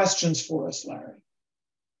any questions for us, Larry?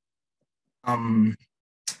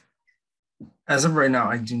 As of right now,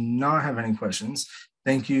 I do not have any questions.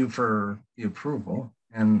 Thank you for the approval.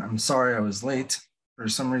 And I'm sorry I was late. For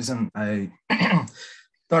some reason, I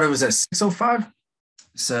thought it was at 6:05.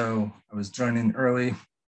 So I was joining early,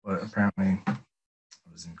 but apparently I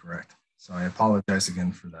was incorrect. So I apologize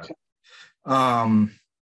again for that.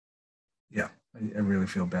 Yeah, I really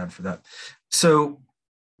feel bad for that. So,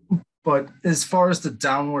 but as far as the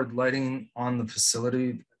downward lighting on the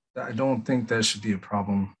facility, I don't think that should be a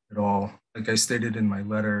problem at all. Like I stated in my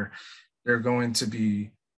letter, they're going to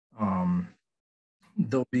be,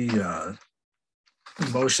 they'll be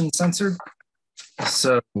motion censored.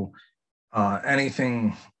 So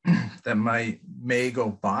anything that may go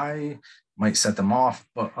by might set them off,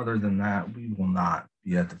 but other than that, we will not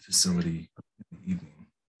be at the facility in the evening.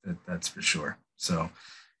 That's for sure. So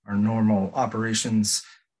our normal operations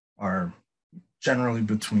are generally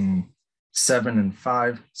between 7 and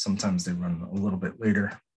 5. Sometimes they run a little bit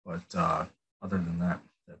later, but other than that,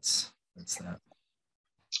 that's that.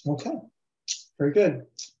 Okay, very good.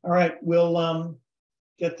 All right, we'll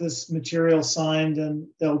get this material signed and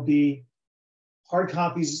there'll be hard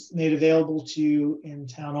copies made available to you in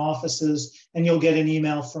town offices, and you'll get an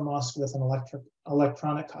email from us with an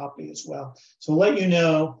electronic copy as well. So we'll let you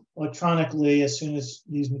know electronically as soon as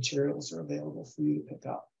these materials are available for you to pick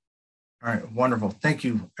up. All right, wonderful. Thank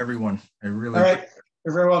you, everyone. I really. All right,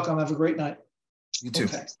 you're very welcome. Have a great night. You too.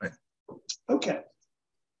 Okay. Bye. Okay.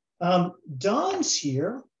 Don's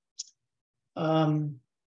here. After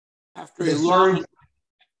a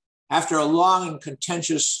long and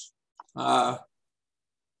contentious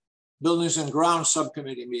Buildings and Grounds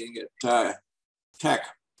Subcommittee meeting at Tech.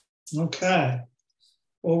 Okay.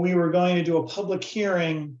 Well, we were going to do a public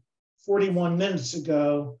hearing 41 minutes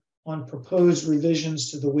ago on proposed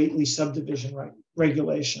revisions to the Whately subdivision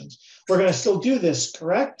regulations. We're going to still do this,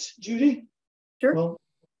 correct, Judy? Sure. Well,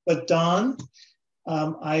 but Don,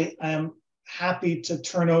 I am happy to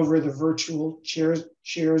turn over the virtual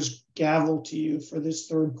chair's gavel to you for this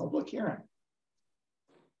third public hearing.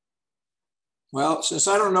 Well, since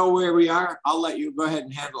I don't know where we are, I'll let you go ahead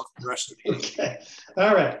and handle the rest of the meeting. Okay.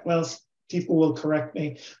 All right. Well, people will correct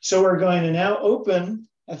me. So we're going to now open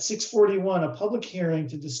at 6:41 a public hearing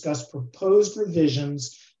to discuss proposed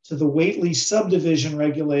revisions to the Whately subdivision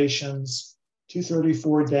regulations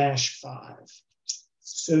 234-5.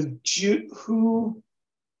 So who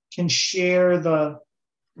can share the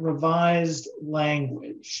revised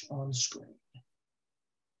language on screen?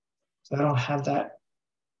 So I don't have that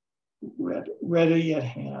ready at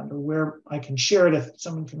hand, or where I can share it if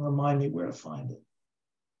someone can remind me where to find it.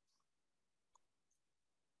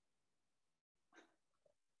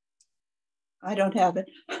 I don't have it.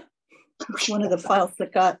 It's one of the files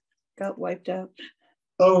that got wiped out.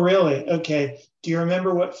 Oh, really? Okay. Do you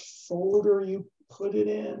remember what folder you put it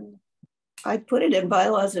in? I put it in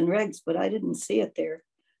bylaws and regs, but I didn't see it there.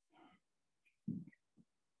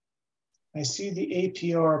 I see the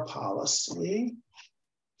APR policy,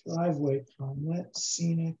 driveway permit,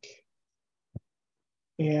 scenic.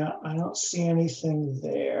 Yeah, I don't see anything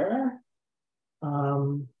there.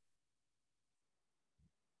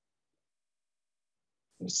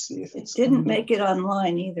 Let's see if it it's didn't make it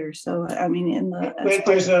online either. So I mean, in the wait,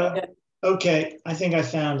 there's a okay. I think I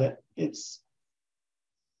found it. It's.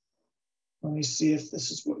 Let me see if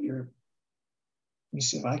this is what you're. Let me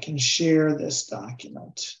see if I can share this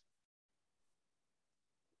document.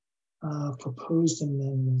 Proposed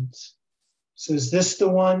amendment. So is this the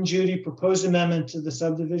one, Judy? Proposed amendment to the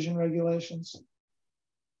subdivision regulations?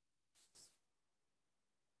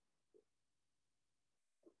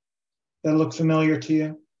 That look familiar to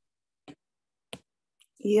you?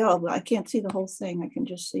 Yeah, I can't see the whole thing. I can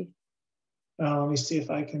just see. Let me see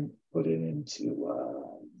if I can put it into.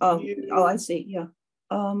 Oh, I see. Yeah.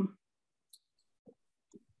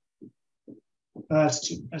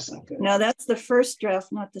 That's not good. No, that's the first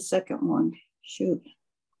draft, not the second one. Shoot.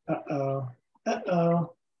 Uh-oh.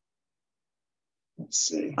 Let's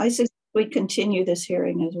see. I suggest we continue this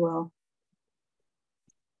hearing as well.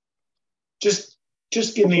 Just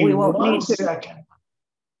give me 1 second.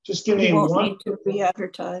 Just give me one. We won't need to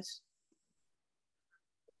re-advertise.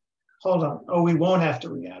 Hold on. Oh, we won't have to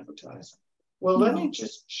re-advertise. Well, let me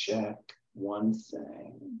just check one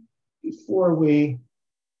thing before we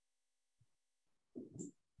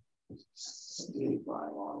see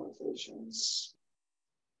bylaw revisions.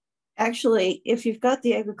 Actually, if you've got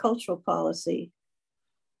the agricultural policy,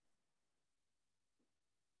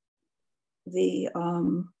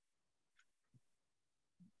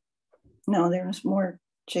 no, there's more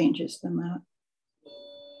changes than that.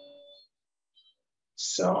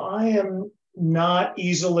 So I am not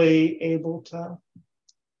easily able to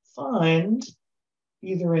find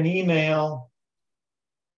either an email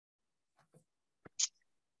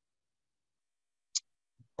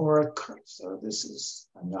or so this is,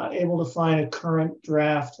 I'm not able to find a current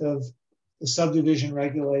draft of the subdivision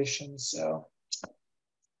regulations.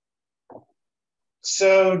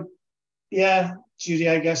 So yeah, Judy,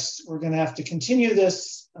 I guess we're going to have to continue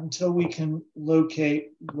this until we can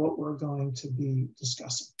locate what we're going to be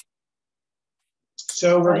discussing.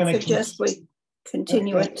 So we're going to suggest we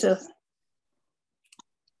continue it to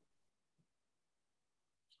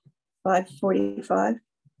 5:45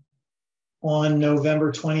 on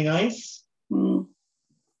November 29th.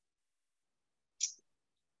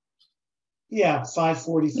 Yeah,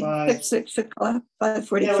 5:45. 6 o'clock,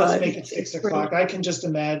 5:45. Yeah, let's make it 6 o'clock. I can just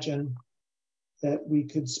imagine that we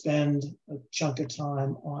could spend a chunk of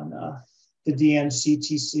time on the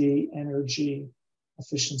DNCTC energy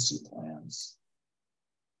efficiency plans.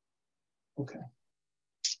 Okay.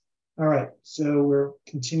 All right, so we're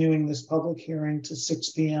continuing this public hearing to 6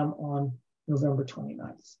 p.m. on November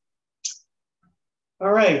 29th.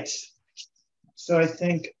 All right, so I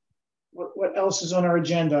think what else is on our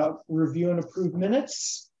agenda? Review and approve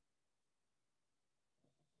minutes.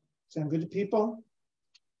 Sound good to people?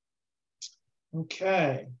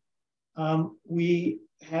 Okay. We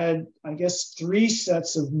had, I guess, 3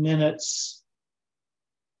 sets of minutes,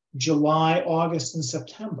 July, August, and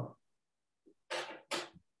September.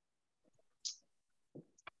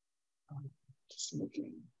 Just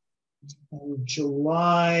looking. In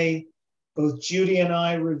July, both Judy and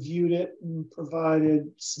I reviewed it and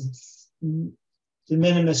provided some de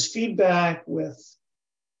minimis feedback with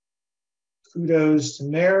kudos to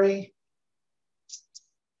Mary.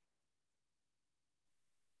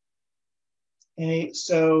 Any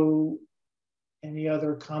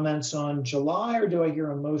other comments on July, or do I hear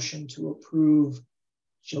a motion to approve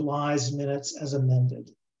July's minutes as amended?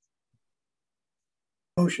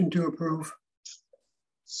 Motion to approve.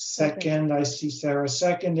 Second, I see Sarah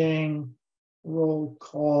seconding. Roll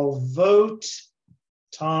call vote.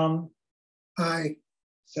 Tom? Aye.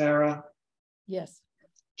 Sarah? Yes.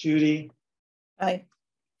 Judy? Aye.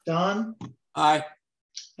 Don? Aye.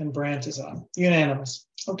 And Brandt is aye. Unanimous.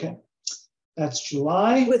 Okay. That's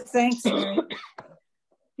July. With thanks, Mary.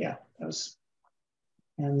 Yeah, that was.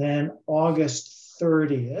 And then August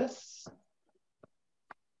 30th.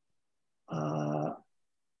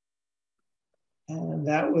 And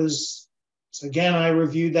that was, so again, I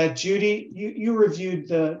reviewed that. Judy, you reviewed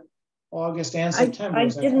the August and September. I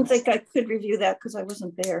didn't think I could review that because I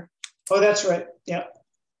wasn't there. Oh, that's right. Yeah.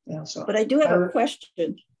 Yeah. So, but I do have a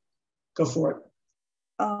question. Go for it.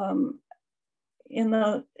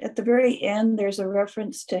 At the very end, there's a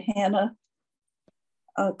reference to Hannah,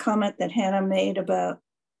 a comment that Hannah made about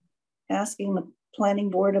asking the planning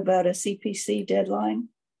board about a CPC deadline.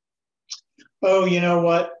 Oh, you know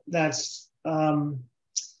what? That's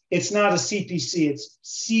it's not a CPC, it's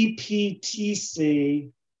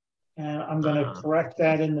CPTC. And I'm going to correct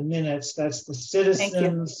that in the minutes. That's the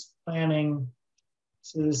Citizens Planning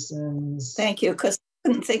Citizens. Thank you, because I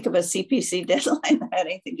couldn't think of a CPC deadline that had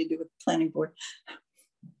anything to do with the planning board.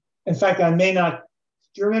 In fact, I may not.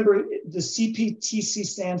 Do you remember the CPTC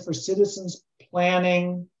stand for Citizens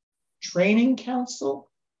Planning Training Council?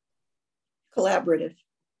 Collaborative.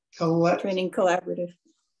 Training Collaborative.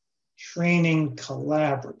 Training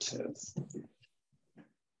Collaborative.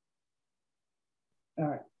 All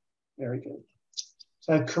right, very good.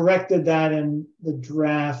 So I've corrected that in the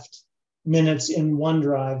draft minutes in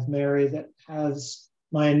OneDrive, Mary, that has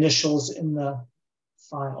my initials in the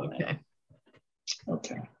file. Okay.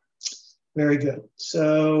 Okay, very good.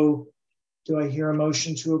 So do I hear a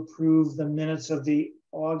motion to approve the minutes of the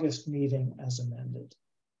August meeting as amended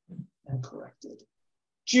and corrected?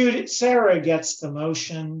 Sarah gets the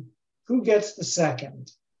motion. Who gets the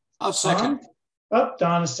second? I'll second. Oh,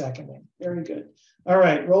 Don is seconding. Very good. All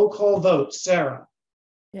right, roll call vote. Sarah?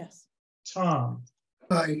 Yes. Tom?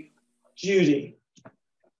 Aye. Judy?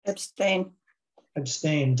 Abstain.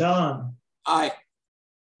 Abstain. Don? Aye.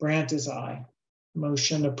 Brandt is aye.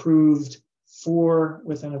 Motion approved, 4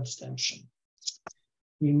 with an abstention.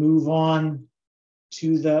 We move on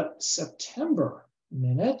to the September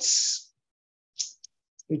minutes,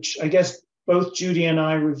 which I guess both Judy and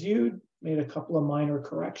I reviewed, made a couple of minor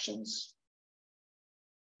corrections.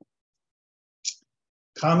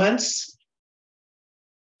 Comments?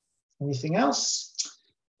 Anything else?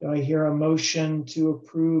 Do I hear a motion to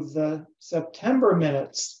approve the September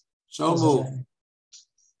minutes? So moved.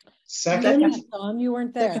 Second? Don, you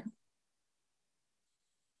weren't there. Second.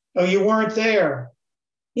 Oh, you weren't there.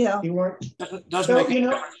 Yeah. You weren't. Doesn't So, you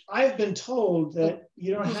know, I've been told that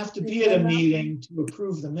you don't have to be at a meeting to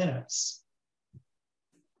approve the minutes.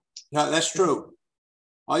 No, that's true.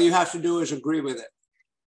 All you have to do is agree with it.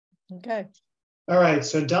 Okay. All right,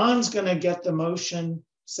 so Don's going to get the motion.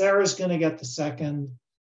 Sarah's going to get the second.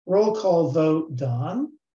 Roll call vote.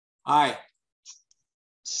 Don? Aye.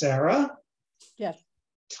 Sarah? Yes.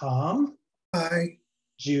 Tom? Aye.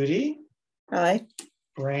 Judy? Aye.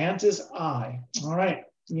 Brandt is aye. All right,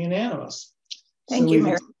 unanimous. Thank you,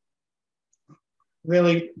 Mary.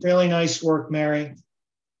 Really, really nice work, Mary.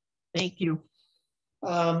 Thank you.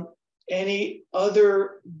 Any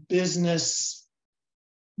other business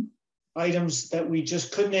items that we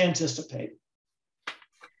just couldn't anticipate?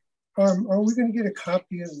 Are we going to get a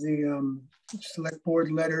copy of the select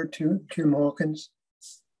board letter to Jim Hawkins?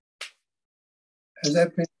 Has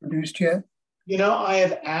that been produced yet? You know, I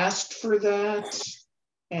have asked for that,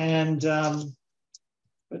 and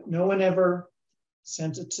but no one ever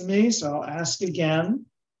sent it to me, so I'll ask again.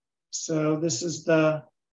 So this is the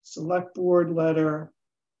select board letter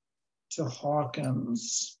to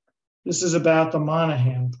Hawkins. This is about the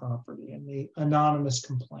Monahan property and the anonymous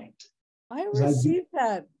complaint. I received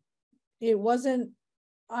that. It wasn't,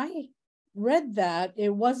 I read that. It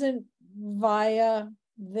wasn't via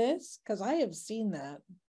this, because I have seen that.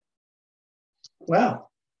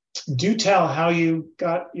 Well, do tell how you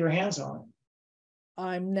got your hands on it.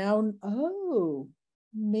 I'm now, oh,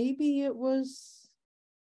 maybe it was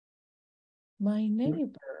my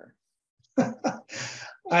neighbor.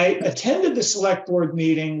 I attended the select board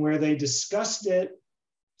meeting where they discussed it,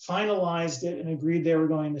 finalized it, and agreed they were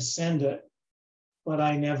going to send it. But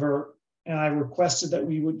I never, and I requested that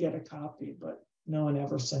we would get a copy, but no one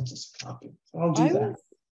ever sent us a copy. So I'll do that.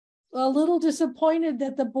 Was a little disappointed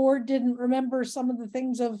that the board didn't remember some of the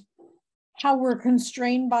things of how we're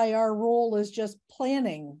constrained by our role as just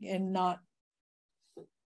planning and not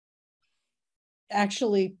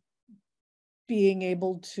actually being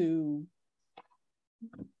able to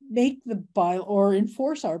make the by or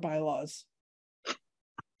enforce our bylaws.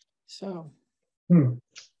 So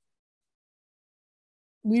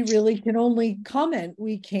we really can only comment.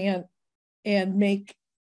 We can't and make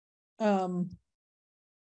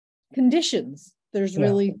conditions. There's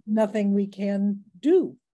really nothing we can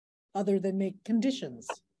do other than make conditions.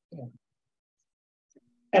 Yeah.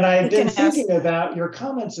 And I've been thinking about your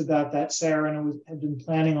comments about that, Sarah, and I had been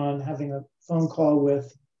planning on having a phone call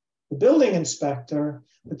with the building inspector,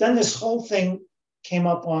 but then this whole thing came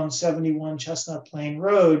up on 71 Chestnut Plain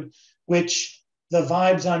Road, which the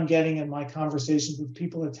vibes I'm getting in my conversations with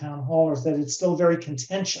people at town hall is that it's still very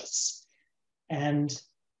contentious, and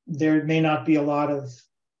there may not be a lot of,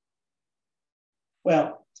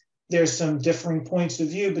 well, there's some differing points of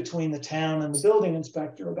view between the town and the building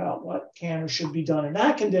inspector about what can or should be done in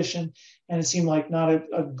that condition. And it seemed like not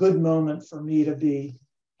a good moment for me to be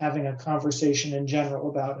having a conversation in general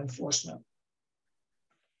about enforcement.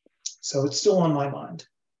 So it's still on my mind.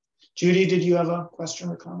 Judy, did you have a question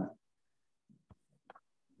or comment?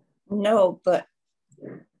 No, but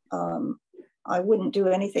I wouldn't do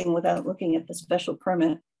anything without looking at the special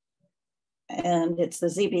permit. And it's the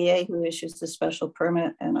ZBA who issues the special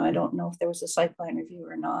permit, and I don't know if there was a site plan review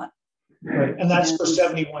or not. Right, and that's for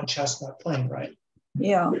 71 Chestnut Plain, right?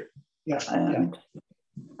 Yeah. Yeah. And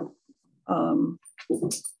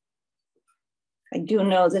I do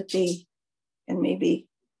know that and maybe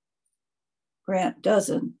Grant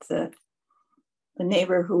doesn't, that the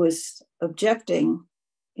neighbor who is objecting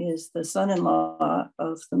is the son-in-law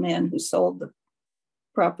of the man who sold the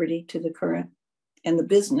property to the current, and the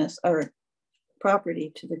business or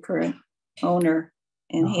property to the current owner,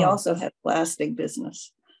 and he also had plastic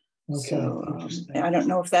business. Okay, so I don't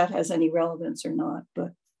know if that has any relevance or not,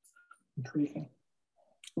 but intriguing.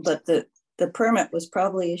 But the permit was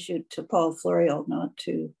probably issued to Paul Florio, not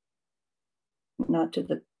to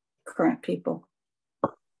the current people.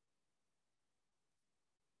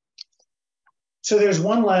 So there's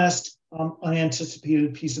one last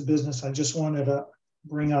unanticipated piece of business I just wanted to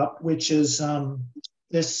bring up, which is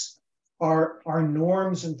this our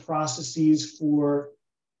norms and processes for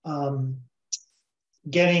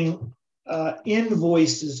getting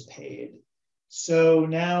invoices paid. So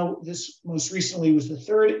now this most recently was the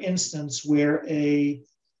third instance where an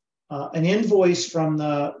invoice from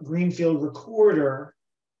the Greenfield recorder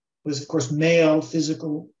was, of course, mailed,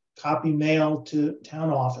 physical copy mailed to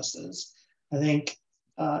town offices. I think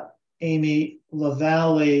Amy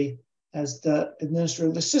LaValle, as the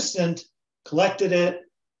administrative assistant, collected it,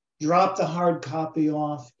 dropped the hard copy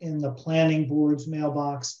off in the planning board's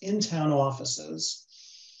mailbox in town offices,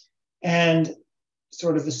 and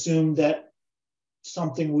sort of assumed that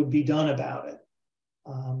something would be done about it.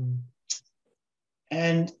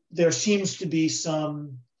 And there seems to be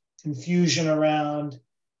some confusion around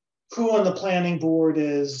who on the planning board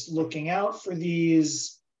is looking out for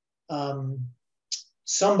these.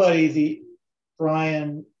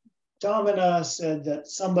 Brian Domina said that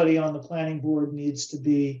somebody on the planning board needs to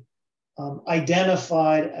be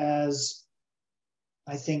identified as,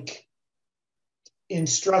 I think,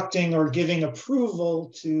 instructing or giving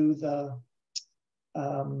approval to the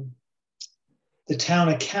town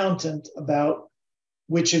accountant about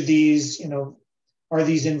which of these, are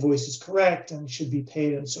these invoices correct and should be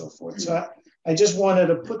paid and so forth. So I just wanted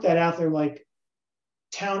to put that out there, like,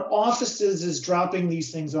 town offices is dropping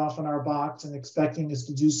these things off in our box and expecting us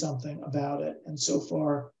to do something about it. And so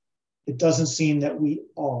far, it doesn't seem that we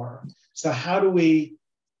are. So how do we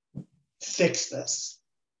fix this?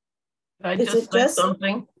 I just said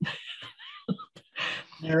something.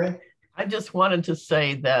 Mary? I just wanted to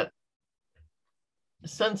say that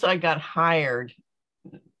since I got hired,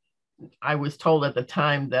 I was told at the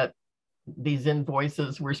time that these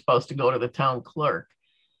invoices were supposed to go to the town clerk.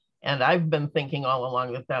 And I've been thinking all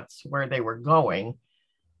along that that's where they were going.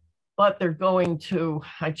 But they're going to,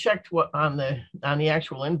 I checked what on the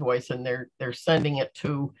actual invoice, and they're sending it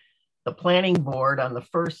to the planning board on the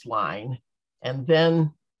first line, and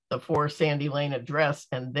then the 4 Sandy Lane address,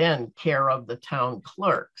 and then care of the town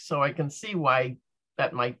clerk. So I can see why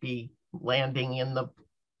that might be landing in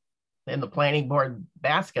the planning board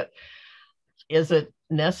basket. Is it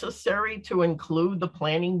necessary to include the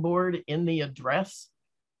planning board in the address?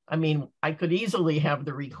 I mean, I could easily have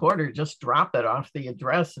the recorder just drop it off the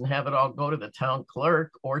address and have it all go to the town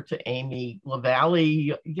clerk or to Amy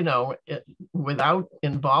LaValle, without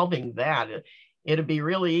involving that. It'd be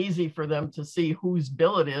really easy for them to see whose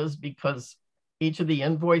bill it is, because each of the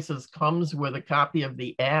invoices comes with a copy of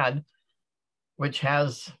the ad, which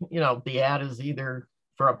has, the ad is either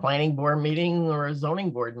for a planning board meeting or a zoning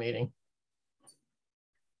board meeting.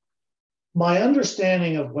 My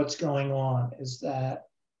understanding of what's going on is that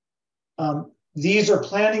these are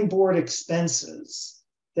planning board expenses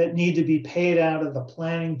that need to be paid out of the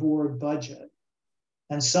planning board budget.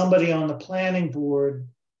 And somebody on the planning board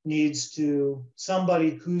somebody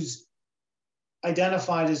who's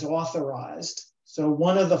identified as authorized. So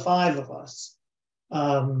one of the five of us,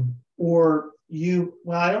 or you,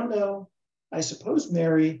 well, I don't know. I suppose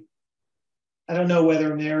Mary, I don't know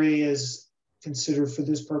whether Mary is considered for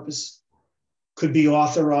this purpose, could be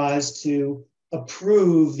authorized to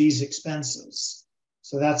approve these expenses.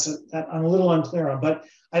 So that I'm a little unclear on, but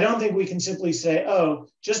I don't think we can simply say, oh,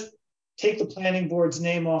 just take the planning board's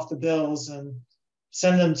name off the bills and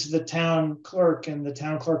send them to the town clerk and the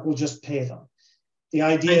town clerk will just pay them. The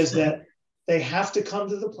idea is that they have to come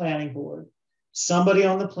to the planning board. Somebody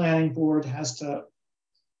on the planning board has to,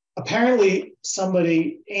 apparently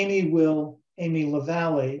Amy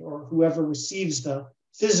LaValle, or whoever receives the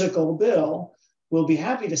physical bill, will be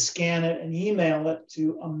happy to scan it and email it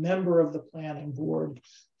to a member of the planning board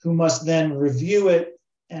who must then review it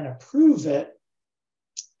and approve it.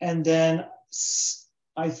 And then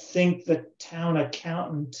I think the town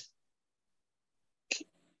accountant,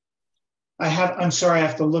 I'm sorry, I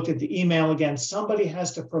have to look at the email again. Somebody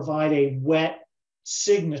has to provide a wet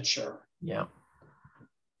signature. Yeah.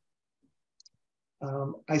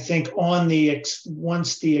 I think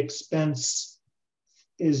once the expense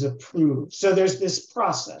is approved. So there's this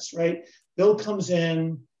process, right? Bill comes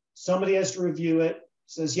in, somebody has to review it,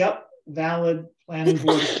 says, yep, valid planning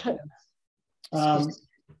board expense.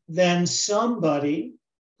 Then somebody,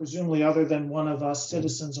 presumably other than one of us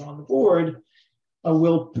citizens on the board,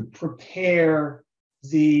 will prepare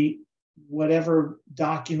the whatever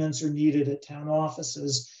documents are needed at town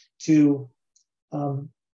offices to pay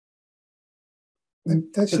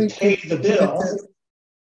the bill.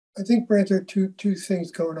 I think, Brent, there are two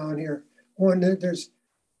things going on here. One, there's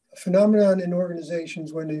a phenomenon in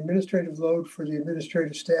organizations when the administrative load for the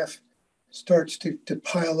administrative staff starts to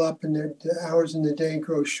pile up and the hours in the day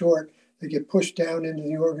grow short. They get pushed down into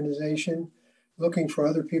the organization, looking for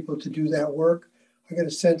other people to do that work. I get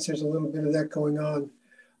a sense there's a little bit of that going on.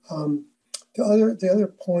 The other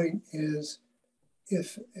point is,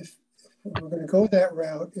 if we're going to go that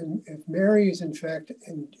route, and if Mary is in fact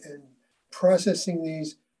in processing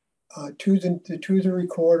these to the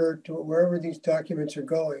recorder, to wherever these documents are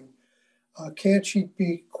going, can't she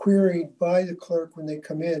be queried by the clerk when they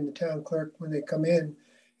come in, the town clerk when they come in,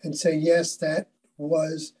 and say, yes, that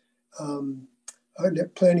was a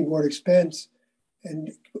planning board expense,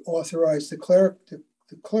 and authorize the clerk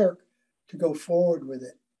to go forward with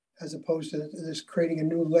it, as opposed to this creating a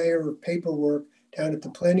new layer of paperwork down at the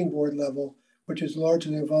planning board level, which is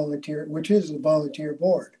largely a volunteer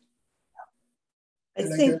board. I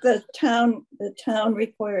think the town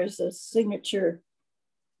requires a signature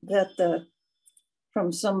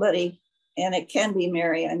from somebody, and it can be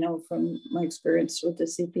Mary. I know from my experience with the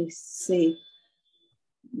CPC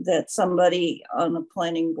that somebody on the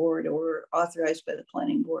planning board or authorized by the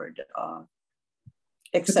planning board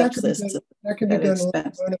accepts this. That can be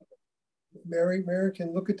done. Mary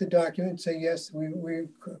can look at the document and say, yes, we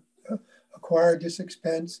acquired this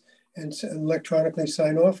expense, and electronically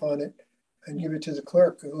sign off on it and give it to the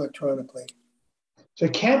clerk electronically. So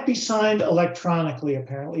it can't be signed electronically,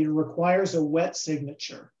 apparently. It requires a wet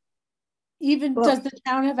signature. Does the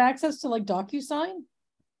town have access to like DocuSign?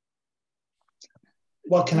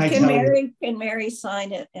 What can I tell you? Can Mary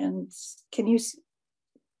sign it? And can you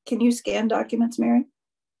scan documents, Mary?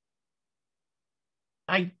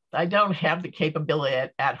 I don't have the capability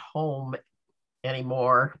at home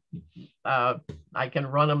anymore. I can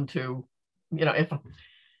run them to,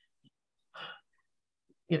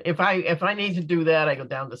 if I need to do that, I go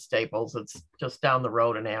down to Staples. It's just down the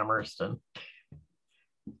road in Amherst, and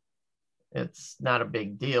it's not a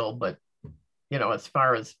big deal. But as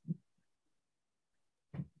far as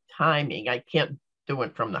timing, I can't do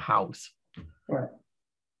it from the house. Right.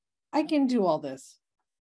 I can do all this.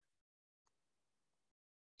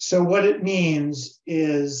 So what it means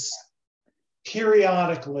is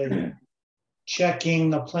periodically checking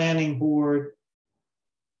the planning board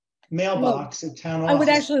mailbox at town office. I would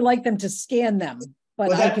actually like them to scan them,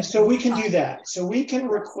 but so we can do that. So we can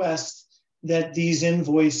request that these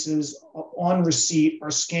invoices on receipt are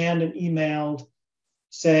scanned and emailed,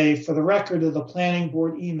 say, for the record of the planning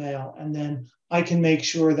board email, and then I can make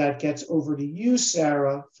sure that gets over to you,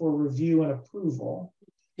 Sarah, for review and approval.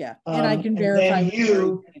 Yeah, and I can verify. And then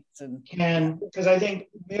you can, because I think,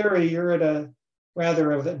 Mary, you're at a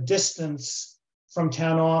rather of a distance from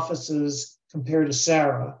town offices compared to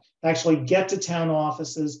Sarah, actually get to town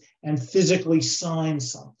offices and physically sign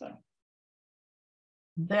something.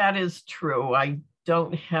 That is true. I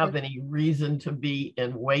don't have any reason to be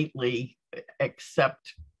in Whately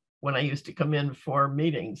except when I used to come in for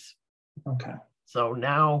meetings. Okay. So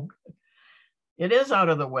now it is out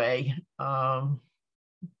of the way.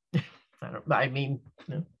 I mean,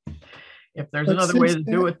 if there's another way to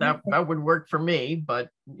do it, that would work for me, but.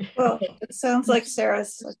 Well, it sounds like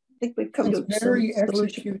Sarah's, I think we've come to Mary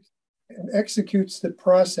executes the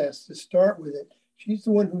process to start with it. She's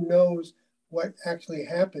the one who knows what actually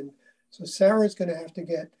happened. So Sarah's going to have to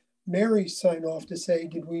get Mary sign off to say,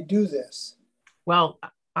 did we do this? Well,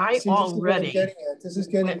 I already, this is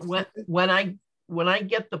getting when I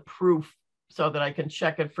get the proof so that I can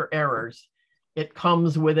check it for errors, it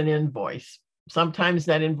comes with an invoice. Sometimes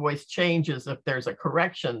that invoice changes if there's a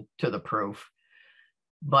correction to the proof,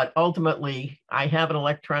 but ultimately I have an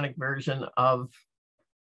electronic version of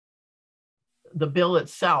the bill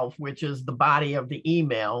itself, which is the body of the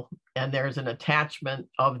email, and there's an attachment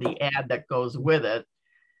of the ad that goes with it.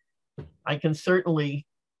 I can certainly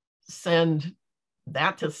send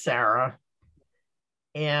that to Sarah.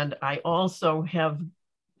 And I also have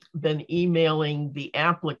been emailing the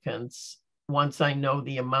applicants once I know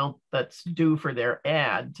the amount that's due for their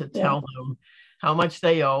ad to tell them how much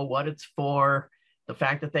they owe, what it's for, the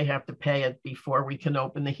fact that they have to pay it before we can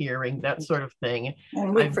open the hearing, that sort of thing.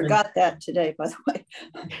 And we forgot that today, by the way.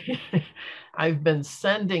 I've been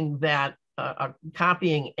sending that,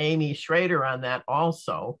 copying Amy Schrader on that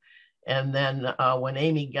also. And then when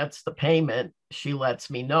Amy gets the payment, she lets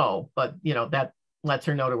me know, but that lets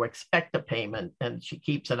her know to expect a payment, and she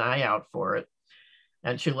keeps an eye out for it.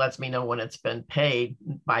 And she lets me know when it's been paid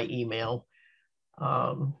by email.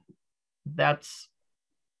 That's.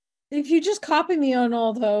 If you just copy me on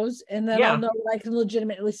all those, and then I'll know what I can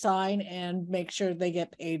legitimately sign and make sure they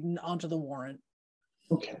get paid onto the warrant.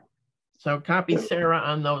 Okay. So copy Sarah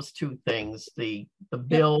on those two things, the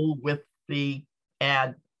bill with the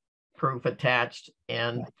ad proof attached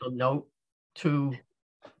and the note to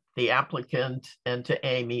the applicant and to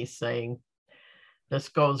Amy saying, this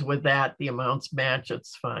goes with that, the amounts match,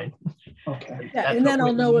 it's fine. Okay. Yeah, and then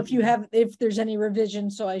I'll know if there's any revision,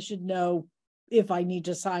 so I should know if I need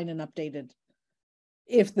to sign an updated,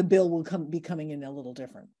 if the bill will be coming in a little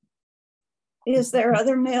different. Is there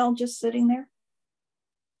other mail just sitting there?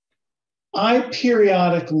 I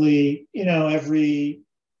periodically, every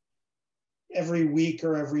week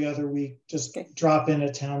or every other week, just drop in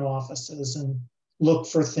at town offices and look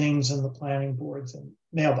for things in the planning boards and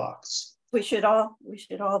mailbox. We should all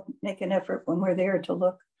make an effort when we're there to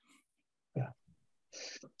look. Yeah.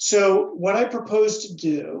 So what I propose to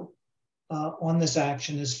do on this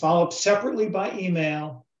action is follow up separately by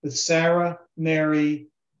email with Sarah, Mary,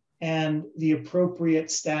 and the appropriate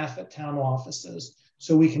staff at town offices,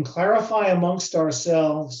 so we can clarify amongst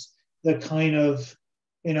ourselves the kind of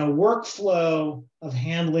workflow of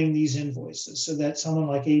handling these invoices, so that someone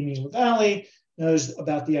like Amy LaValle knows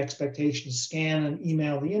about the expectation to scan and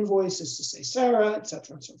email the invoices to say Sarah, et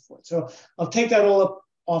cetera, and so forth. So I'll take that all up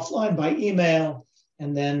offline by email,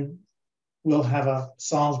 and then we'll have a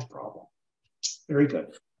solved problem. Very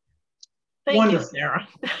good. Thank you, Sarah.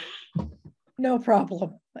 No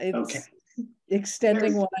problem. It's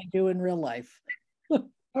extending what I do in real life.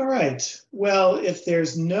 All right. Well, if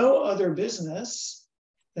there's no other business,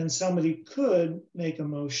 then somebody could make a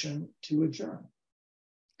motion to adjourn.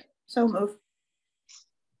 So move.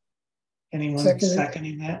 Anyone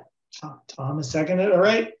seconding that? Tom is seconded. All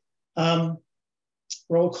right.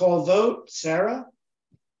 Roll call vote. Sarah?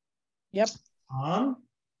 Yep. Tom?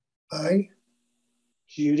 Aye.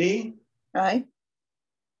 Judy? Aye.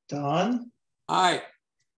 Don? Aye.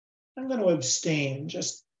 I'm going to abstain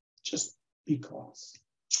just because.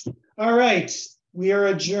 All right. We are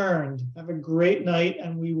adjourned. Have a great night,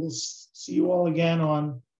 and we will see you all again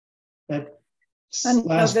on that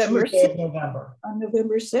last Tuesday of November. On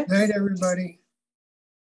November 6th. Night, everybody.